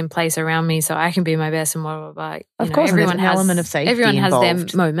everything else in place around me so I can be my best and blah, blah, blah. Of course, everyone has an element of safety Everyone involved. has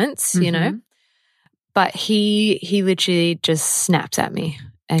their moments, you know. But he literally just snaps at me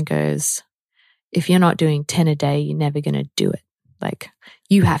and goes, if you're not doing 10 a day, you're never going to do it. Like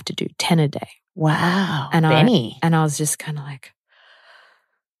you have to do 10 a day. Wow. And Benny. I was just kind of like,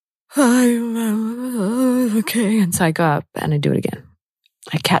 okay. And so I go up and I do it again.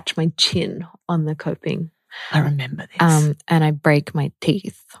 I catch my chin on the coping. I remember this. And I break my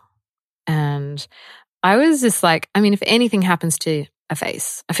teeth. And I was just like, I mean, if anything happens to a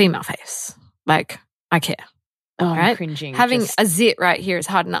female face, like I care. Oh, right? I'm cringing. Having a zit right here is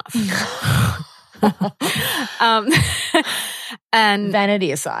hard enough. And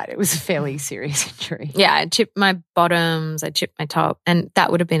vanity aside, it was a fairly serious injury. Yeah, I chipped my bottoms, I chipped my top, and that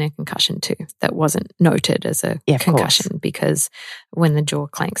would have been a concussion too. That wasn't noted as a concussion because when the jaw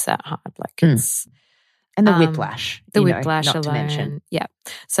clanks that hard, like it's and the whiplash. The whiplash alone. To mention. Yeah.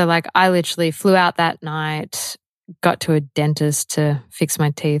 So like I literally flew out that night, got to a dentist to fix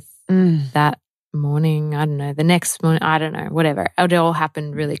my teeth that morning. I don't know. The next morning, I don't know, whatever. It all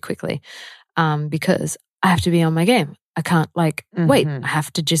happened really quickly because I have to be on my game. I can't wait. I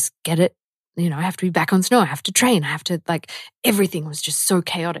have to just get it. You know, I have to be back on snow. I have to train. I have to everything was just so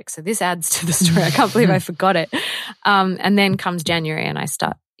chaotic. So this adds to the story. I can't believe I forgot it. And then comes January and I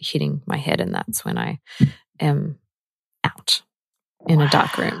start hitting my head, and that's when I am out in a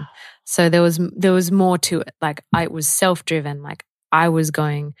dark room. So there was more to it. Like I was self-driven. Like I was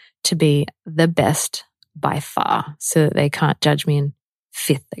going to be the best by far so that they can't judge me in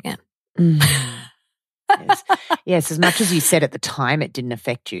 5th again. Yes, as much as you said at the time it didn't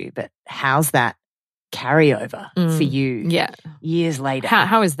affect you, but how's that carryover for you years later?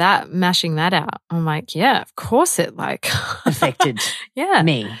 How is that, mashing that out? I'm like, yeah, of course it affected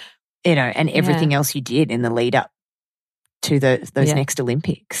me, you know, and everything else you did in the lead up to those next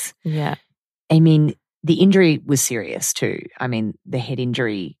Olympics. Yeah. I mean, the injury was serious too. I mean, the head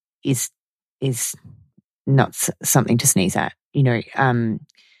injury is not something to sneeze at, you know.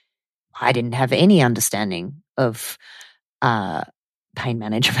 I didn't have any understanding of pain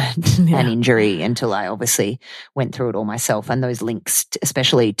management and injury until I obviously went through it all myself, and those links,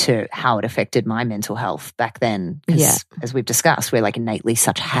 especially to how it affected my mental health back then. Because as we've discussed, we're like innately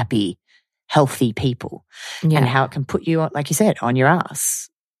such happy, healthy people, and how it can put you, like you said, on your ass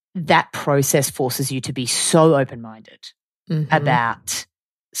that process forces you to be so open-minded about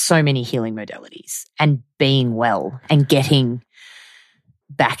so many healing modalities and being well and getting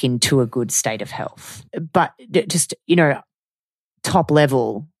back into a good state of health. But just, top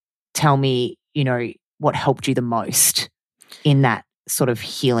level, tell me, what helped you the most in that sort of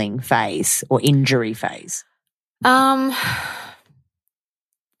healing phase or injury phase? I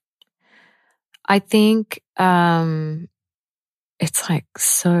think it's like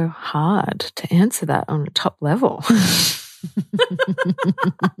so hard to answer that on a top level.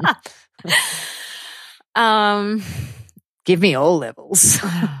 Give me all levels.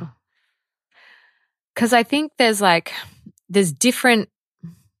 Because I think there's different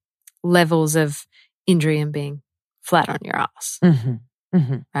levels of injury and being flat on your ass,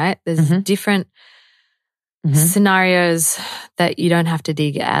 right? There's different scenarios that you don't have to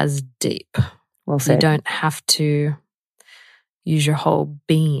dig as deep. Well said. You don't have to use your whole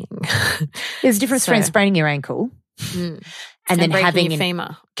being. There's a difference between spraining your ankle and then having your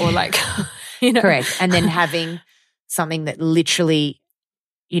femur or correct, and then having something that literally,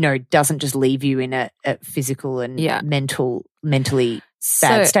 doesn't just leave you in a physical and mentally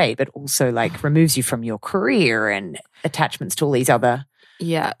bad state, but also like removes you from your career and attachments to all these other.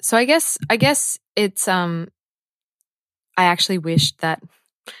 Yeah. So I guess it's I actually wished that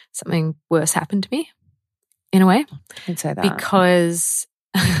something worse happened to me in a way. I'd say that. Because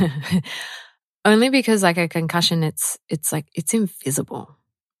only because like a concussion, it's invisible.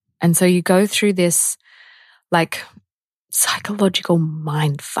 And so you go through this like psychological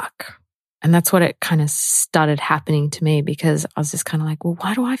mind fuck. And that's what it kind of started happening to me, because I was just kind of like, well,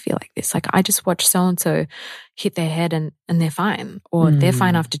 why do I feel like this? Like I just watched so-and-so hit their head and they're fine, or they're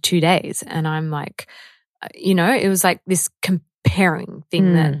fine after 2 days. And I'm like, it was like this comparing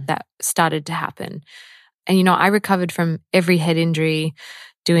thing that started to happen. And, I recovered from every head injury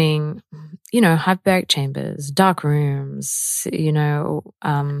doing, hyperbaric chambers, dark rooms,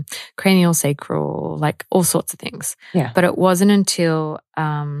 cranial sacral, like all sorts of things. Yeah. But it wasn't until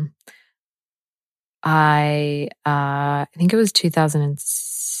I think it was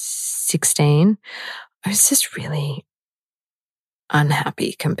 2016, I was just really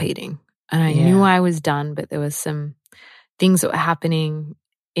unhappy competing. And I knew I was done, but there was some things that were happening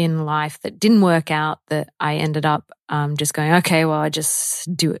in life that didn't work out that I ended up just going, okay, well, I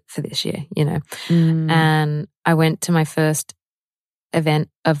just do it for this year, And I went to my first event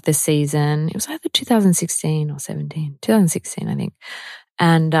of the season. It was either 2016 or 2016, I think.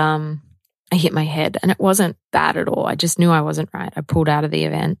 And I hit my head and it wasn't bad at all. I just knew I wasn't right. I pulled out of the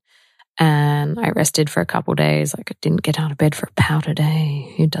event and I rested for a couple of days. Like I didn't get out of bed for a powder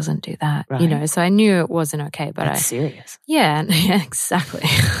day. Who doesn't do that? Right. So I knew it wasn't okay. But That's serious. Yeah, exactly.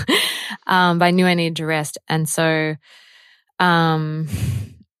 But I knew I needed to rest. And so, normal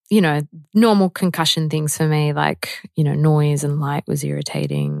concussion things for me, like, noise and light was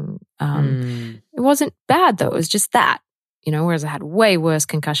irritating. It wasn't bad though. It was just that. Whereas I had way worse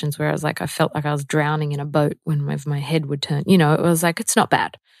concussions where I was like, I felt like I was drowning in a boat whenever my head would turn. It was like, it's not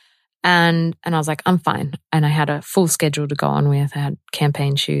bad. And I was like, I'm fine. And I had a full schedule to go on with. I had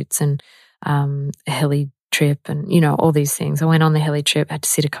campaign shoots and a heli trip and, all these things. I went on the heli trip, had to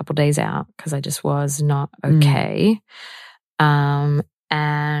sit a couple of days out because I just was not okay.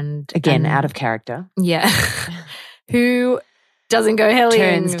 And again, out of character. Yeah. Who doesn't go heli?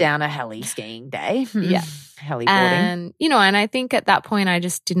 Turns down a heli skiing day. Yeah. Heli boarding. And, and I think at that point I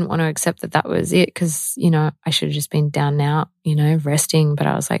just didn't want to accept that was it because, I should have just been down and out, resting. But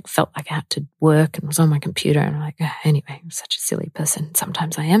I was like, felt like I had to work and was on my computer. And I'm like, anyway, I'm such a silly person.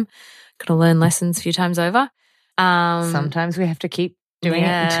 Sometimes I am. Got to learn lessons a few times over. Sometimes we have to keep doing it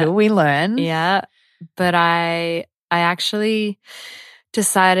until we learn. Yeah. But I actually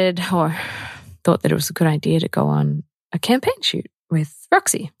decided or thought that it was a good idea to go on a campaign shoot with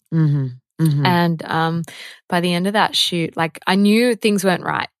Roxy. And by the end of that shoot, like I knew things weren't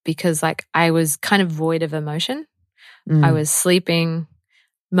right because like I was kind of void of emotion. I was sleeping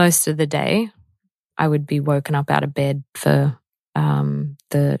most of the day. I would be woken up out of bed for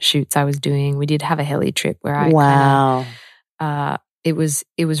the shoots I was doing. We did have a heli trip where it was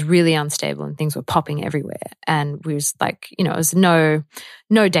really unstable and things were popping everywhere. And we was like, it was no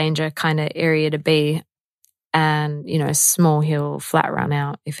danger kind of area to be. And, small hill, flat run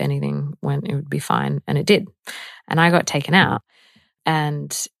out, if anything, when it would be fine. And it did. And I got taken out and,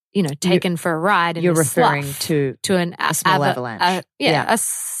 taken for a ride. You're referring to a small avalanche.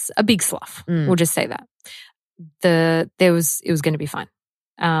 A big slough. We'll just say that. It was going to be fine.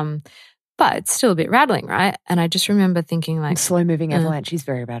 But it's still a bit rattling, right? And I just remember thinking like... slow moving avalanche is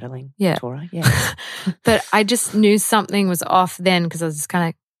very rattling. Yeah. Torah, yeah. But I just knew something was off then because I was just kind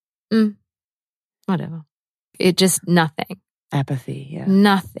of Whatever. It just nothing. Apathy, yeah.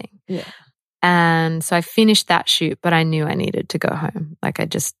 Nothing. Yeah. And so I finished that shoot, but I knew I needed to go home. Like I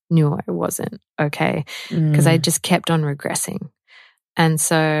just knew I wasn't okay because I just kept on regressing. And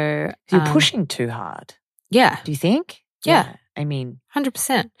so you're pushing too hard. Yeah. Do you think? Yeah. I mean,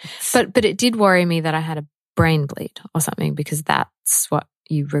 100%. But it did worry me that I had a brain bleed or something because that's what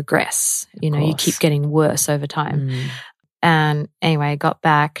you regress. You know, you keep getting worse over time. And anyway, I got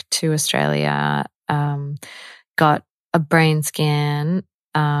back to Australia, got a brain scan,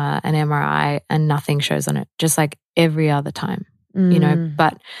 an MRI, and nothing shows on it, just like every other time, you know.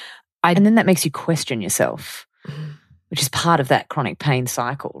 But and then that makes you question yourself, which is part of that chronic pain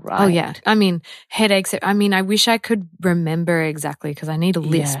cycle, right? Oh, yeah. I mean, headaches. I mean, I wish I could remember exactly because I need a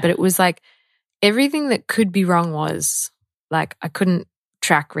list, but it was like everything that could be wrong was like I couldn't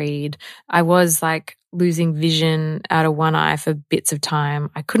track read. I was like losing vision out of one eye for bits of time.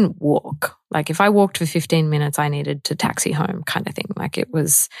 I couldn't walk. Like if I walked for 15 minutes, I needed to taxi home kind of thing. Like it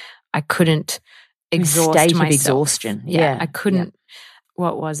was, I couldn't exhaust state myself. Of exhaustion. Yeah. I couldn't,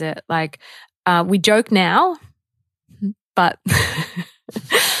 what was it? Like we joke now, but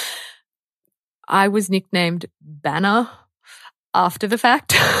I was nicknamed Banner after the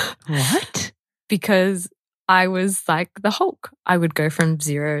fact. What? Because I was like the Hulk. I would go from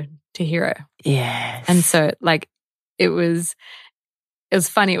zero to hero. Yes. And so like it was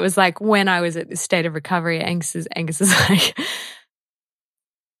funny. It was like when I was at this state of recovery, Angus is like,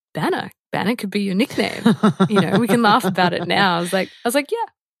 Banner could be your nickname. You know, we can laugh about it now. I was like, yeah.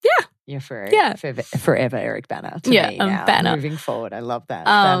 You're forever Eric Banner to me now. Banner. Moving forward, I love that.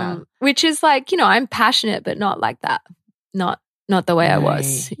 Banner. Which is like, you know, I'm passionate, but not like that. Not the way I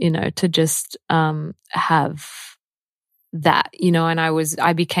was, you know, to just have that, you know, and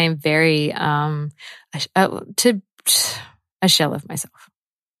I became very a shell of myself,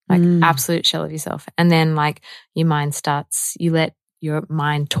 like absolute shell of yourself. And then like your mind starts, you let your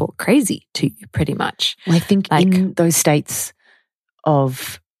mind talk crazy to you pretty much. Well, I think like, in those states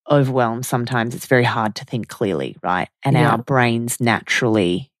of overwhelm, sometimes it's very hard to think clearly, right? And our brains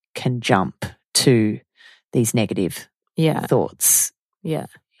naturally can jump to these negative thoughts. Yeah.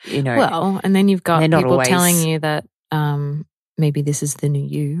 You know. Well, and then you've got people telling you that maybe this is the new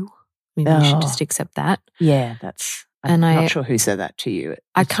you. Maybe you should just accept that. Yeah, I'm not sure who said that to you.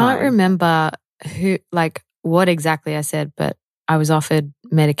 I can't remember what exactly I said, but I was offered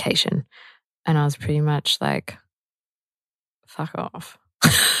medication and I was pretty much like, fuck off.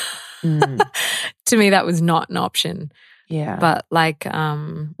 To me, that was not an option. Yeah. But like,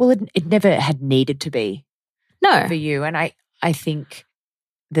 well, it never had needed to be. No. For you. And I think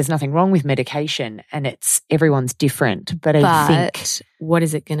there's nothing wrong with medication and everyone's different. But I think. What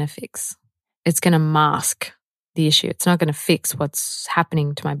is it going to fix? It's going to mask the issue. It's not going to fix what's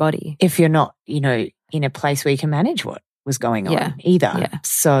happening to my body. If you're not, you know, in a place where you can manage what was going on either. Yeah.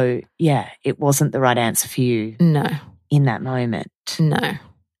 So, it wasn't the right answer for you. No. In that moment. No.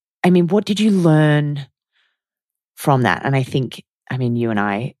 I mean, what did you learn from that? And I think, you and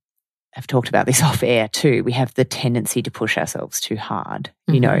I have talked about this off air too. We have the tendency to push ourselves too hard,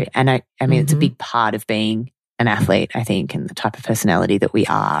 you know, and it's a big part of being an athlete, I think, and the type of personality that we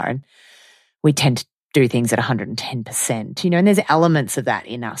are. And we tend to do things at 110%, you know, and there's elements of that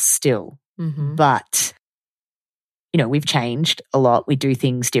in us still. But, you know, we've changed a lot. We do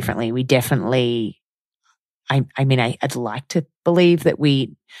things differently. We definitely, I'd like to believe that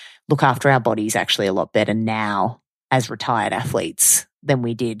we look after our bodies actually a lot better now as retired athletes than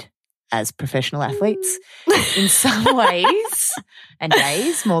we did as professional athletes in some ways and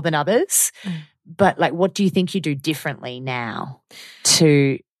days more than others. But like, what do you think you do differently now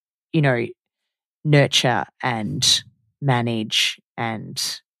to, you know, nurture and manage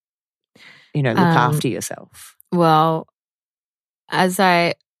and, you know, look after yourself? Well, as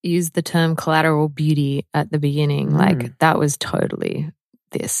I used the term collateral beauty at the beginning, like that was totally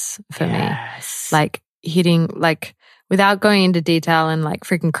this for me. Like hitting, like without going into detail and like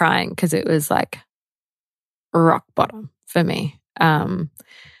freaking crying because it was like rock bottom for me.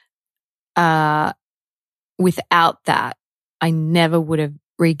 Without that, I never would have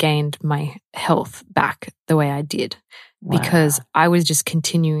regained my health back the way I did because I was just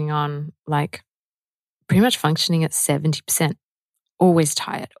continuing on like pretty much functioning at 70%, always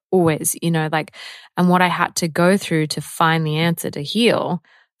tired, always, you know, like, and what I had to go through to find the answer to heal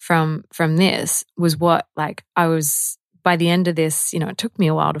from this was what, like, I was, by the end of this, you know, it took me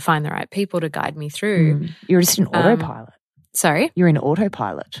a while to find the right people to guide me through. You're just in autopilot. Sorry? You're in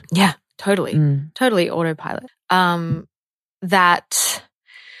autopilot. Yeah, totally. Totally autopilot. That,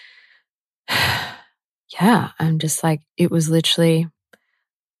 yeah, I'm just like, it was literally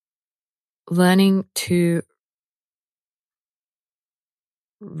learning to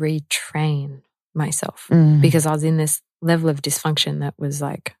retrain myself because I was in this level of dysfunction that was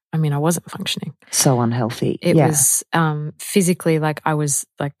like, I mean, I wasn't functioning. So unhealthy. It was physically like I was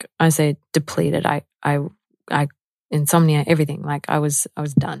like, I say depleted. I insomnia, everything. Like I was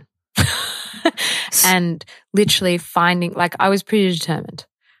done. And literally finding, like I was pretty determined.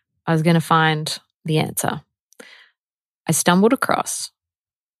 I was going to find the answer. I stumbled across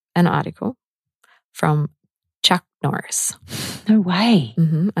an article from Chuck Norris. No way.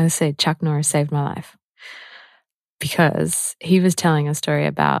 I say Chuck Norris saved my life because he was telling a story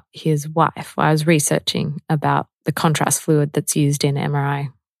about his wife. I was researching about the contrast fluid that's used in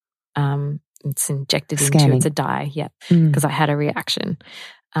MRI. It's injected Scanning. into, it's a dye, because I had a reaction.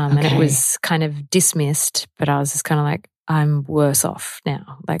 And it was kind of dismissed, but I was just kind of like, I'm worse off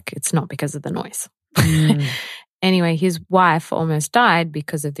now. Like it's not because of the noise. Anyway, his wife almost died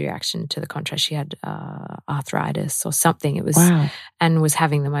because of the reaction to the contrast. She had arthritis or something. It was, and was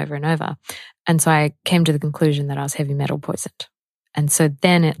having them over and over. And so I came to the conclusion that I was heavy metal poisoned. And so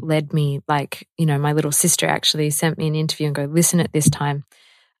then it led me, like, you know, my little sister actually sent me an interview and go, listen, at this time,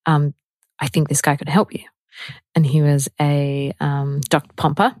 I think this guy could help you. And he was a Dr.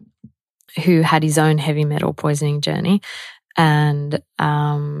 Pompa who had his own heavy metal poisoning journey. And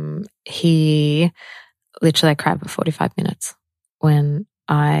he literally, I cried for 45 minutes when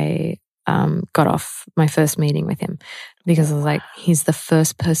I got off my first meeting with him because I was like, he's the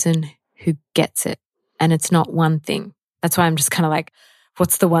first person who gets it. And it's not one thing. That's why I'm just kind of like,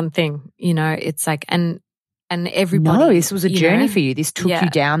 what's the one thing? You know, it's like, and everybody. No, this was a journey for you. This took you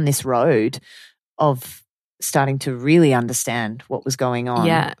down this road of starting to really understand what was going on.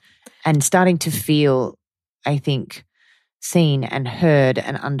 Yeah. And starting to feel, I think, seen and heard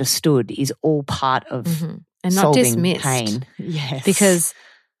and understood is all part of and not solving dismissed pain. Yes. Because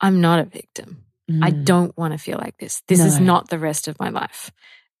I'm not a victim. I don't want to feel like this. This is not the rest of my life.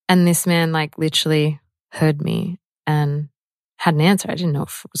 And this man like literally heard me and had an answer. I didn't know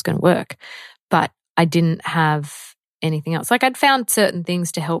if it was going to work, but I didn't have anything else. Like I'd found certain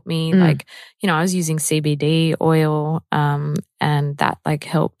things to help me. Like, you know, I was using CBD oil and that like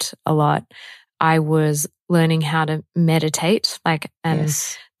helped a lot. I was learning how to meditate, like, and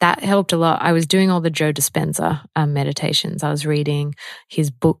that helped a lot. I was doing all the Joe Dispenza meditations. I was reading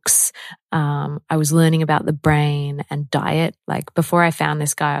his books. I was learning about the brain and diet. Like before I found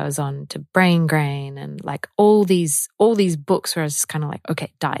this guy, I was on to Brain Grain and like all these books where I was just kind of like,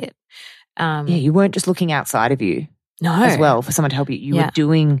 okay, diet. You weren't just looking outside of you. No. As well for someone to help you. You were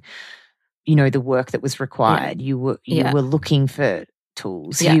doing, you know, the work that was required. You were looking for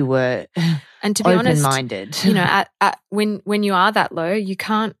tools. You were and to be open-minded. Honest, you know, when you are that low, you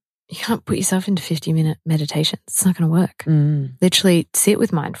can't put yourself into 50-minute meditations. It's not going to work. Literally sit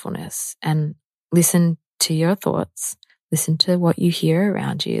with mindfulness and listen to your thoughts. Listen to what you hear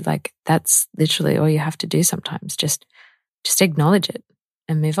around you. Like that's literally all you have to do sometimes. Just acknowledge it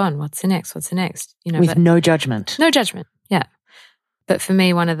and move on. What's the next? What's the next? You know, with no judgment. No judgment. Yeah. But for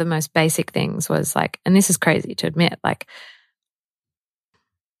me, one of the most basic things was like, and this is crazy to admit, like,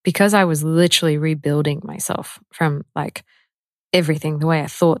 because I was literally rebuilding myself from like everything, the way I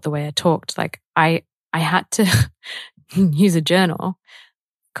thought, the way I talked, like I had to use a journal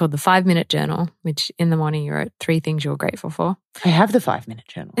called the 5-minute journal, which in the morning you wrote 3 things you're grateful for. I have the 5-minute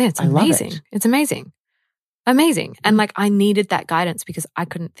journal. Yeah, it's amazing. It's amazing. Amazing. And like I needed that guidance because I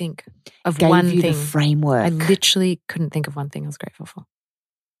couldn't think of one thing. The framework. I literally couldn't think of one thing I was grateful for.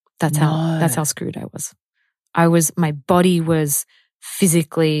 That's how screwed I was. My body was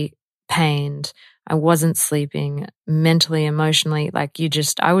physically pained. I wasn't sleeping, mentally, emotionally, like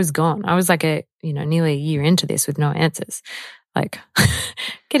I was gone. I was like nearly a year into this with no answers, like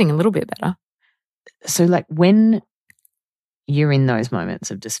getting a little bit better. So like when you're in those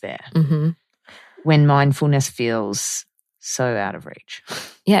moments of despair, when mindfulness feels so out of reach.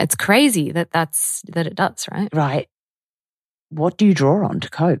 Yeah, it's crazy that it does, right? Right. What do you draw on to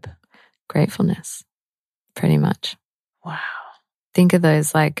cope? Gratefulness, pretty much. Wow. Think of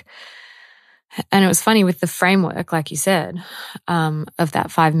those like, and it was funny with the framework, like you said, of that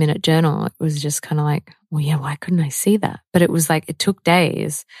 5-minute journal, it was just kind of like, well, yeah, why couldn't I see that? But it was like, it took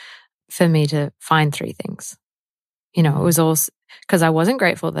days for me to find 3 things. You know, it was all because I wasn't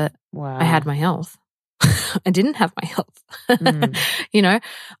grateful that I had my health. I didn't have my health. You know,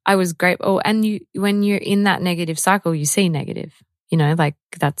 I was grateful. And when you're in that negative cycle, you see negative, you know, like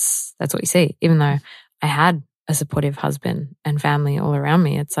that's what you see. Even though I had a supportive husband and family all around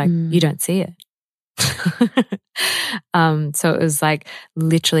me, it's like, you don't see it. So it was like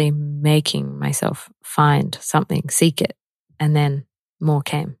literally making myself find something, seek it, and then more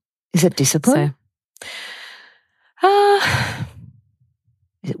came. Is it discipline? So,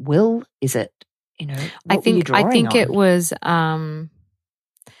 is it will? Is it, I think on? it was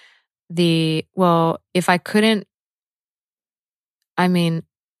if I couldn't,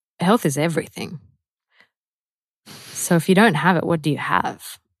 health is everything. So if you don't have it, what do you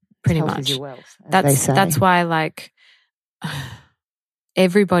have? Pretty health much. Is your wealth, as they say. That's why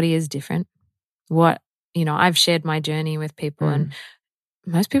everybody is different. I've shared my journey with people and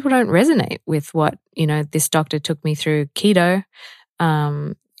most people don't resonate with what, this doctor took me through: keto,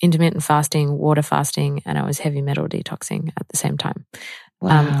 intermittent fasting, water fasting, and I was heavy metal detoxing at the same time.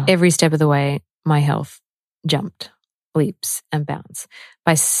 Wow. Every step of the way, my health jumped leaps and bounds.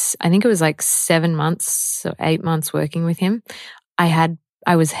 I think it was 7 months or 8 months working with him, I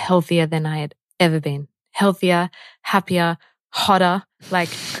was healthier than I had ever been. Healthier, happier, hotter. I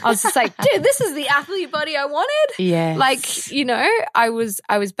was just dude, this is the athlete body I wanted. Yeah. I was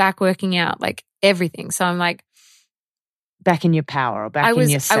back working out, everything. So I'm back in your power, or back in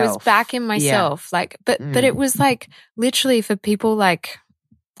yourself. I was back in myself. Yeah. But it was literally for people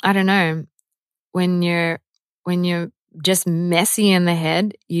I don't know, when you're just messy in the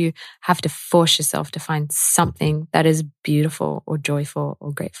head, you have to force yourself to find something that is beautiful or joyful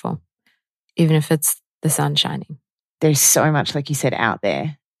or grateful, even if it's the sun shining. There's so much, like you said, out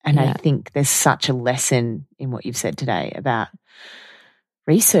there. And I think there's such a lesson in what you've said today about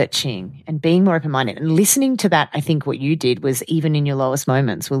researching and being more open-minded and listening to that. I think what you did was, even in your lowest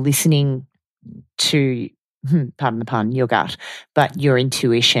moments, were listening to, pardon the pun, your gut, but your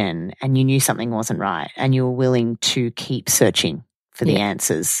intuition, and you knew something wasn't right and you were willing to keep searching for the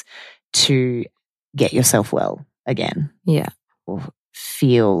answers to get yourself well again. Yeah. Or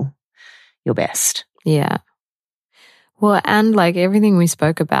feel your best. Yeah. Well, and everything we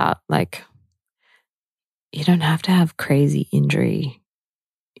spoke about, you don't have to have crazy injury.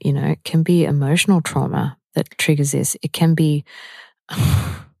 It can be emotional trauma that triggers this. It can be,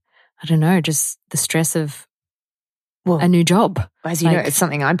 I don't know, just the stress of a new job. As you know, it's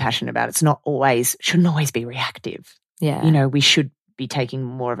something I'm passionate about. It's shouldn't always be reactive. Yeah. We should be taking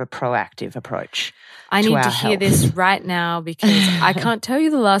more of a proactive approach. I need to hear this right now, because I can't tell you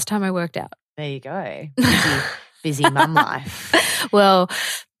the last time I worked out. There you go. Busy mum life. Well,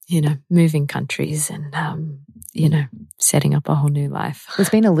 moving countries and, setting up a whole new life.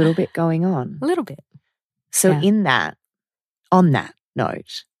 There's been a little bit going on. A little bit. So on that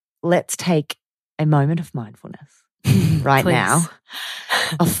note, let's take a moment of mindfulness right now.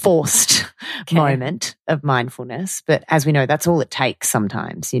 A forced moment of mindfulness. But as we know, that's all it takes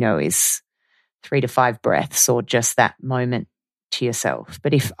sometimes, is 3 to 5 breaths, or just that moment to yourself.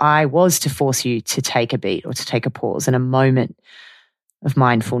 But if I was to force you to take a beat or to take a pause and a moment of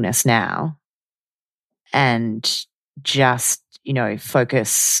mindfulness now, and just,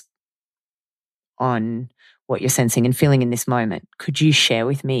 focus on what you're sensing and feeling in this moment, could you share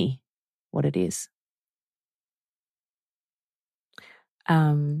with me what it is?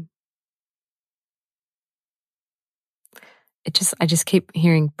 I just keep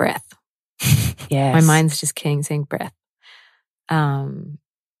hearing breath. Yes. My mind's just saying breath. And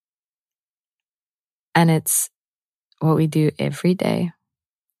it's what we do every day,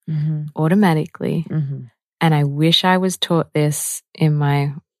 automatically. Mm-hmm. And I wish I was taught this in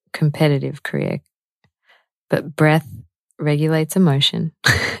my competitive career. But breath regulates emotion.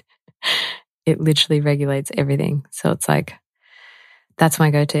 It literally regulates everything. So it's that's my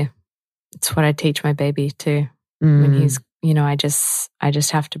go-to. It's what I teach my baby too. When he's, I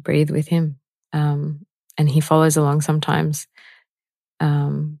just have to breathe with him. And he follows along sometimes.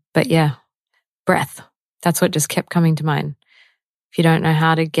 But yeah, breath. That's what just kept coming to mind. If you don't know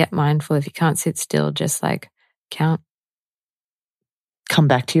how to get mindful, if you can't sit still, just count. Come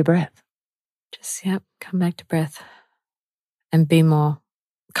back to your breath. Just, come back to breath. And be more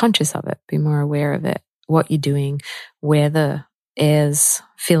conscious of it, be more aware of it, what you're doing, where the air's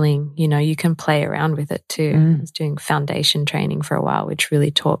filling. You can play around with it too. I was doing foundation training for a while, which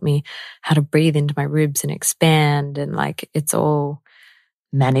really taught me how to breathe into my ribs and expand, and it's all...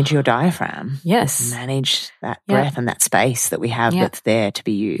 Manage your diaphragm. Yes. Manage that breath and that space that we have that's there to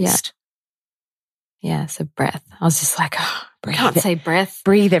be used. Yeah, so breath. I was just I can't say breath.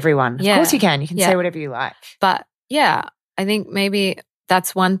 Breathe, everyone. Of course you can. You can say whatever you like. But I think maybe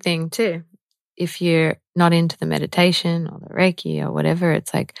that's one thing too. If you're not into the meditation or the Reiki or whatever,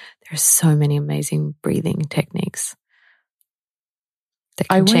 it's there are so many amazing breathing techniques that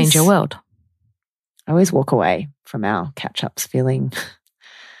can change your world. I always walk away from our catch-ups feeling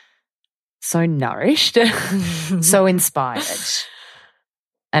so nourished, so inspired.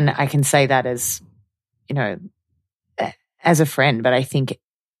 And I can say that as, as a friend, but I think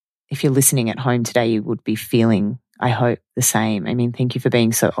if you're listening at home today, you would be feeling, I hope, the same. I mean, thank you for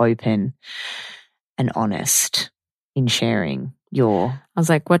being so open and honest in sharing your I was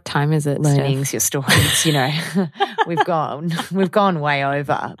like, what time is it, learnings, Steph? your stories, you know. we've gone way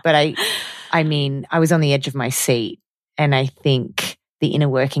over. But I mean, I was on the edge of my seat, and I think the inner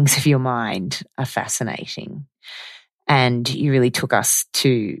workings of your mind are fascinating. And you really took us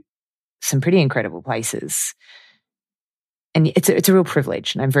to some pretty incredible places. And it's a real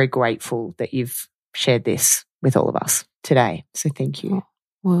privilege, and I'm very grateful that you've shared this with all of us today. So thank you.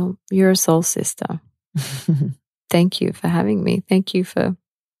 Well, you're a soul sister. Thank you for having me. Thank you for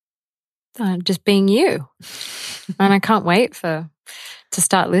just being you. And I can't wait to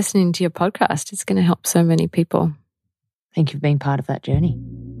start listening to your podcast. It's going to help so many people. Thank you for being part of that journey.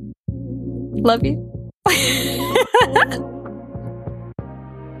 Love you.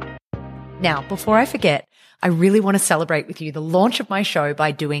 Now, before I forget, I really want to celebrate with you the launch of my show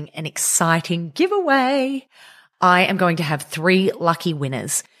by doing an exciting giveaway. I am going to have 3 lucky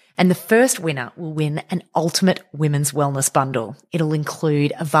winners, and the first winner will win an ultimate women's wellness bundle. It'll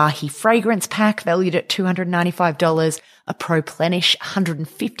include a Vahi fragrance pack valued at $295, a ProPlenish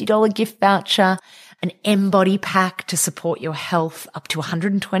 $150 gift voucher, an M-Body pack to support your health up to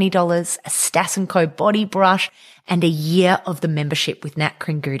 $120, a Stas & Co body brush, and a year of the membership with Nat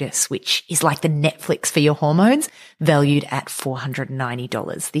Kringoudis, which is like the Netflix for your hormones, valued at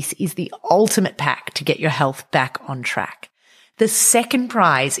 $490. This is the ultimate pack to get your health back on track. The second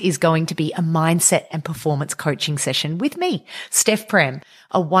prize is going to be a mindset and performance coaching session with me, Steph Prem,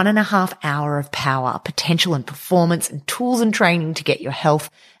 a 1.5 hour of power, potential and performance and tools and training to get your health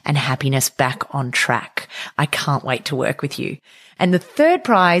and happiness back on track. I can't wait to work with you. And the third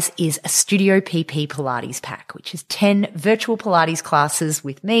prize is a Studio PP Pilates pack, which is 10 virtual Pilates classes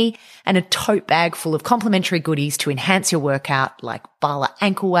with me and a tote bag full of complimentary goodies to enhance your workout, like Bala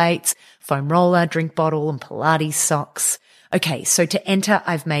ankle weights, foam roller, drink bottle, and Pilates socks. Okay, so to enter,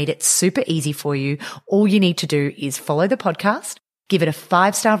 I've made it super easy for you. All you need to do is follow the podcast, give it a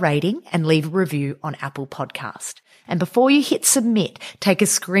 5-star rating, and leave a review on Apple Podcast. And before you hit submit, take a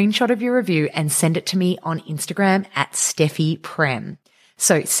screenshot of your review and send it to me on Instagram at Steffi Prem.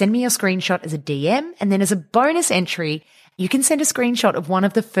 So send me your screenshot as a DM, and then as a bonus entry, you can send a screenshot of one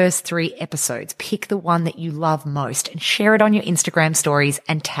of the first 3 episodes. Pick the one that you love most and share it on your Instagram stories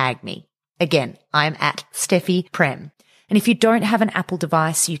and tag me. Again, I'm at Steffi Prem. And if you don't have an Apple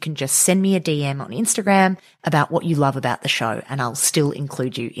device, you can just send me a DM on Instagram about what you love about the show, and I'll still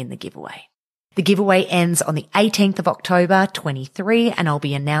include you in the giveaway. The giveaway ends on the 18th of October, 23, and I'll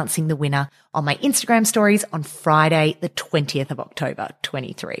be announcing the winner on my Instagram stories on Friday, the 20th of October,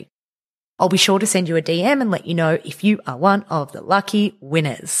 23. I'll be sure to send you a DM and let you know if you are one of the lucky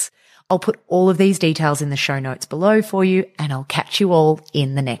winners. I'll put all of these details in the show notes below for you, and I'll catch you all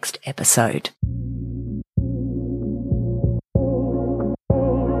in the next episode.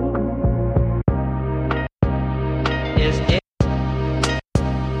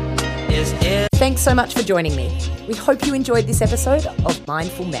 Thanks so much for joining me. We hope you enjoyed this episode of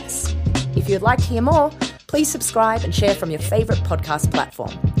Mindful Mess. If you'd like to hear more, please subscribe and share from your favourite podcast platform.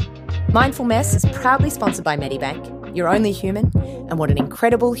 Mindful Mess is proudly sponsored by Medibank. You're only human, and what an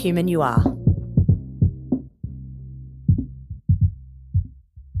incredible human you are.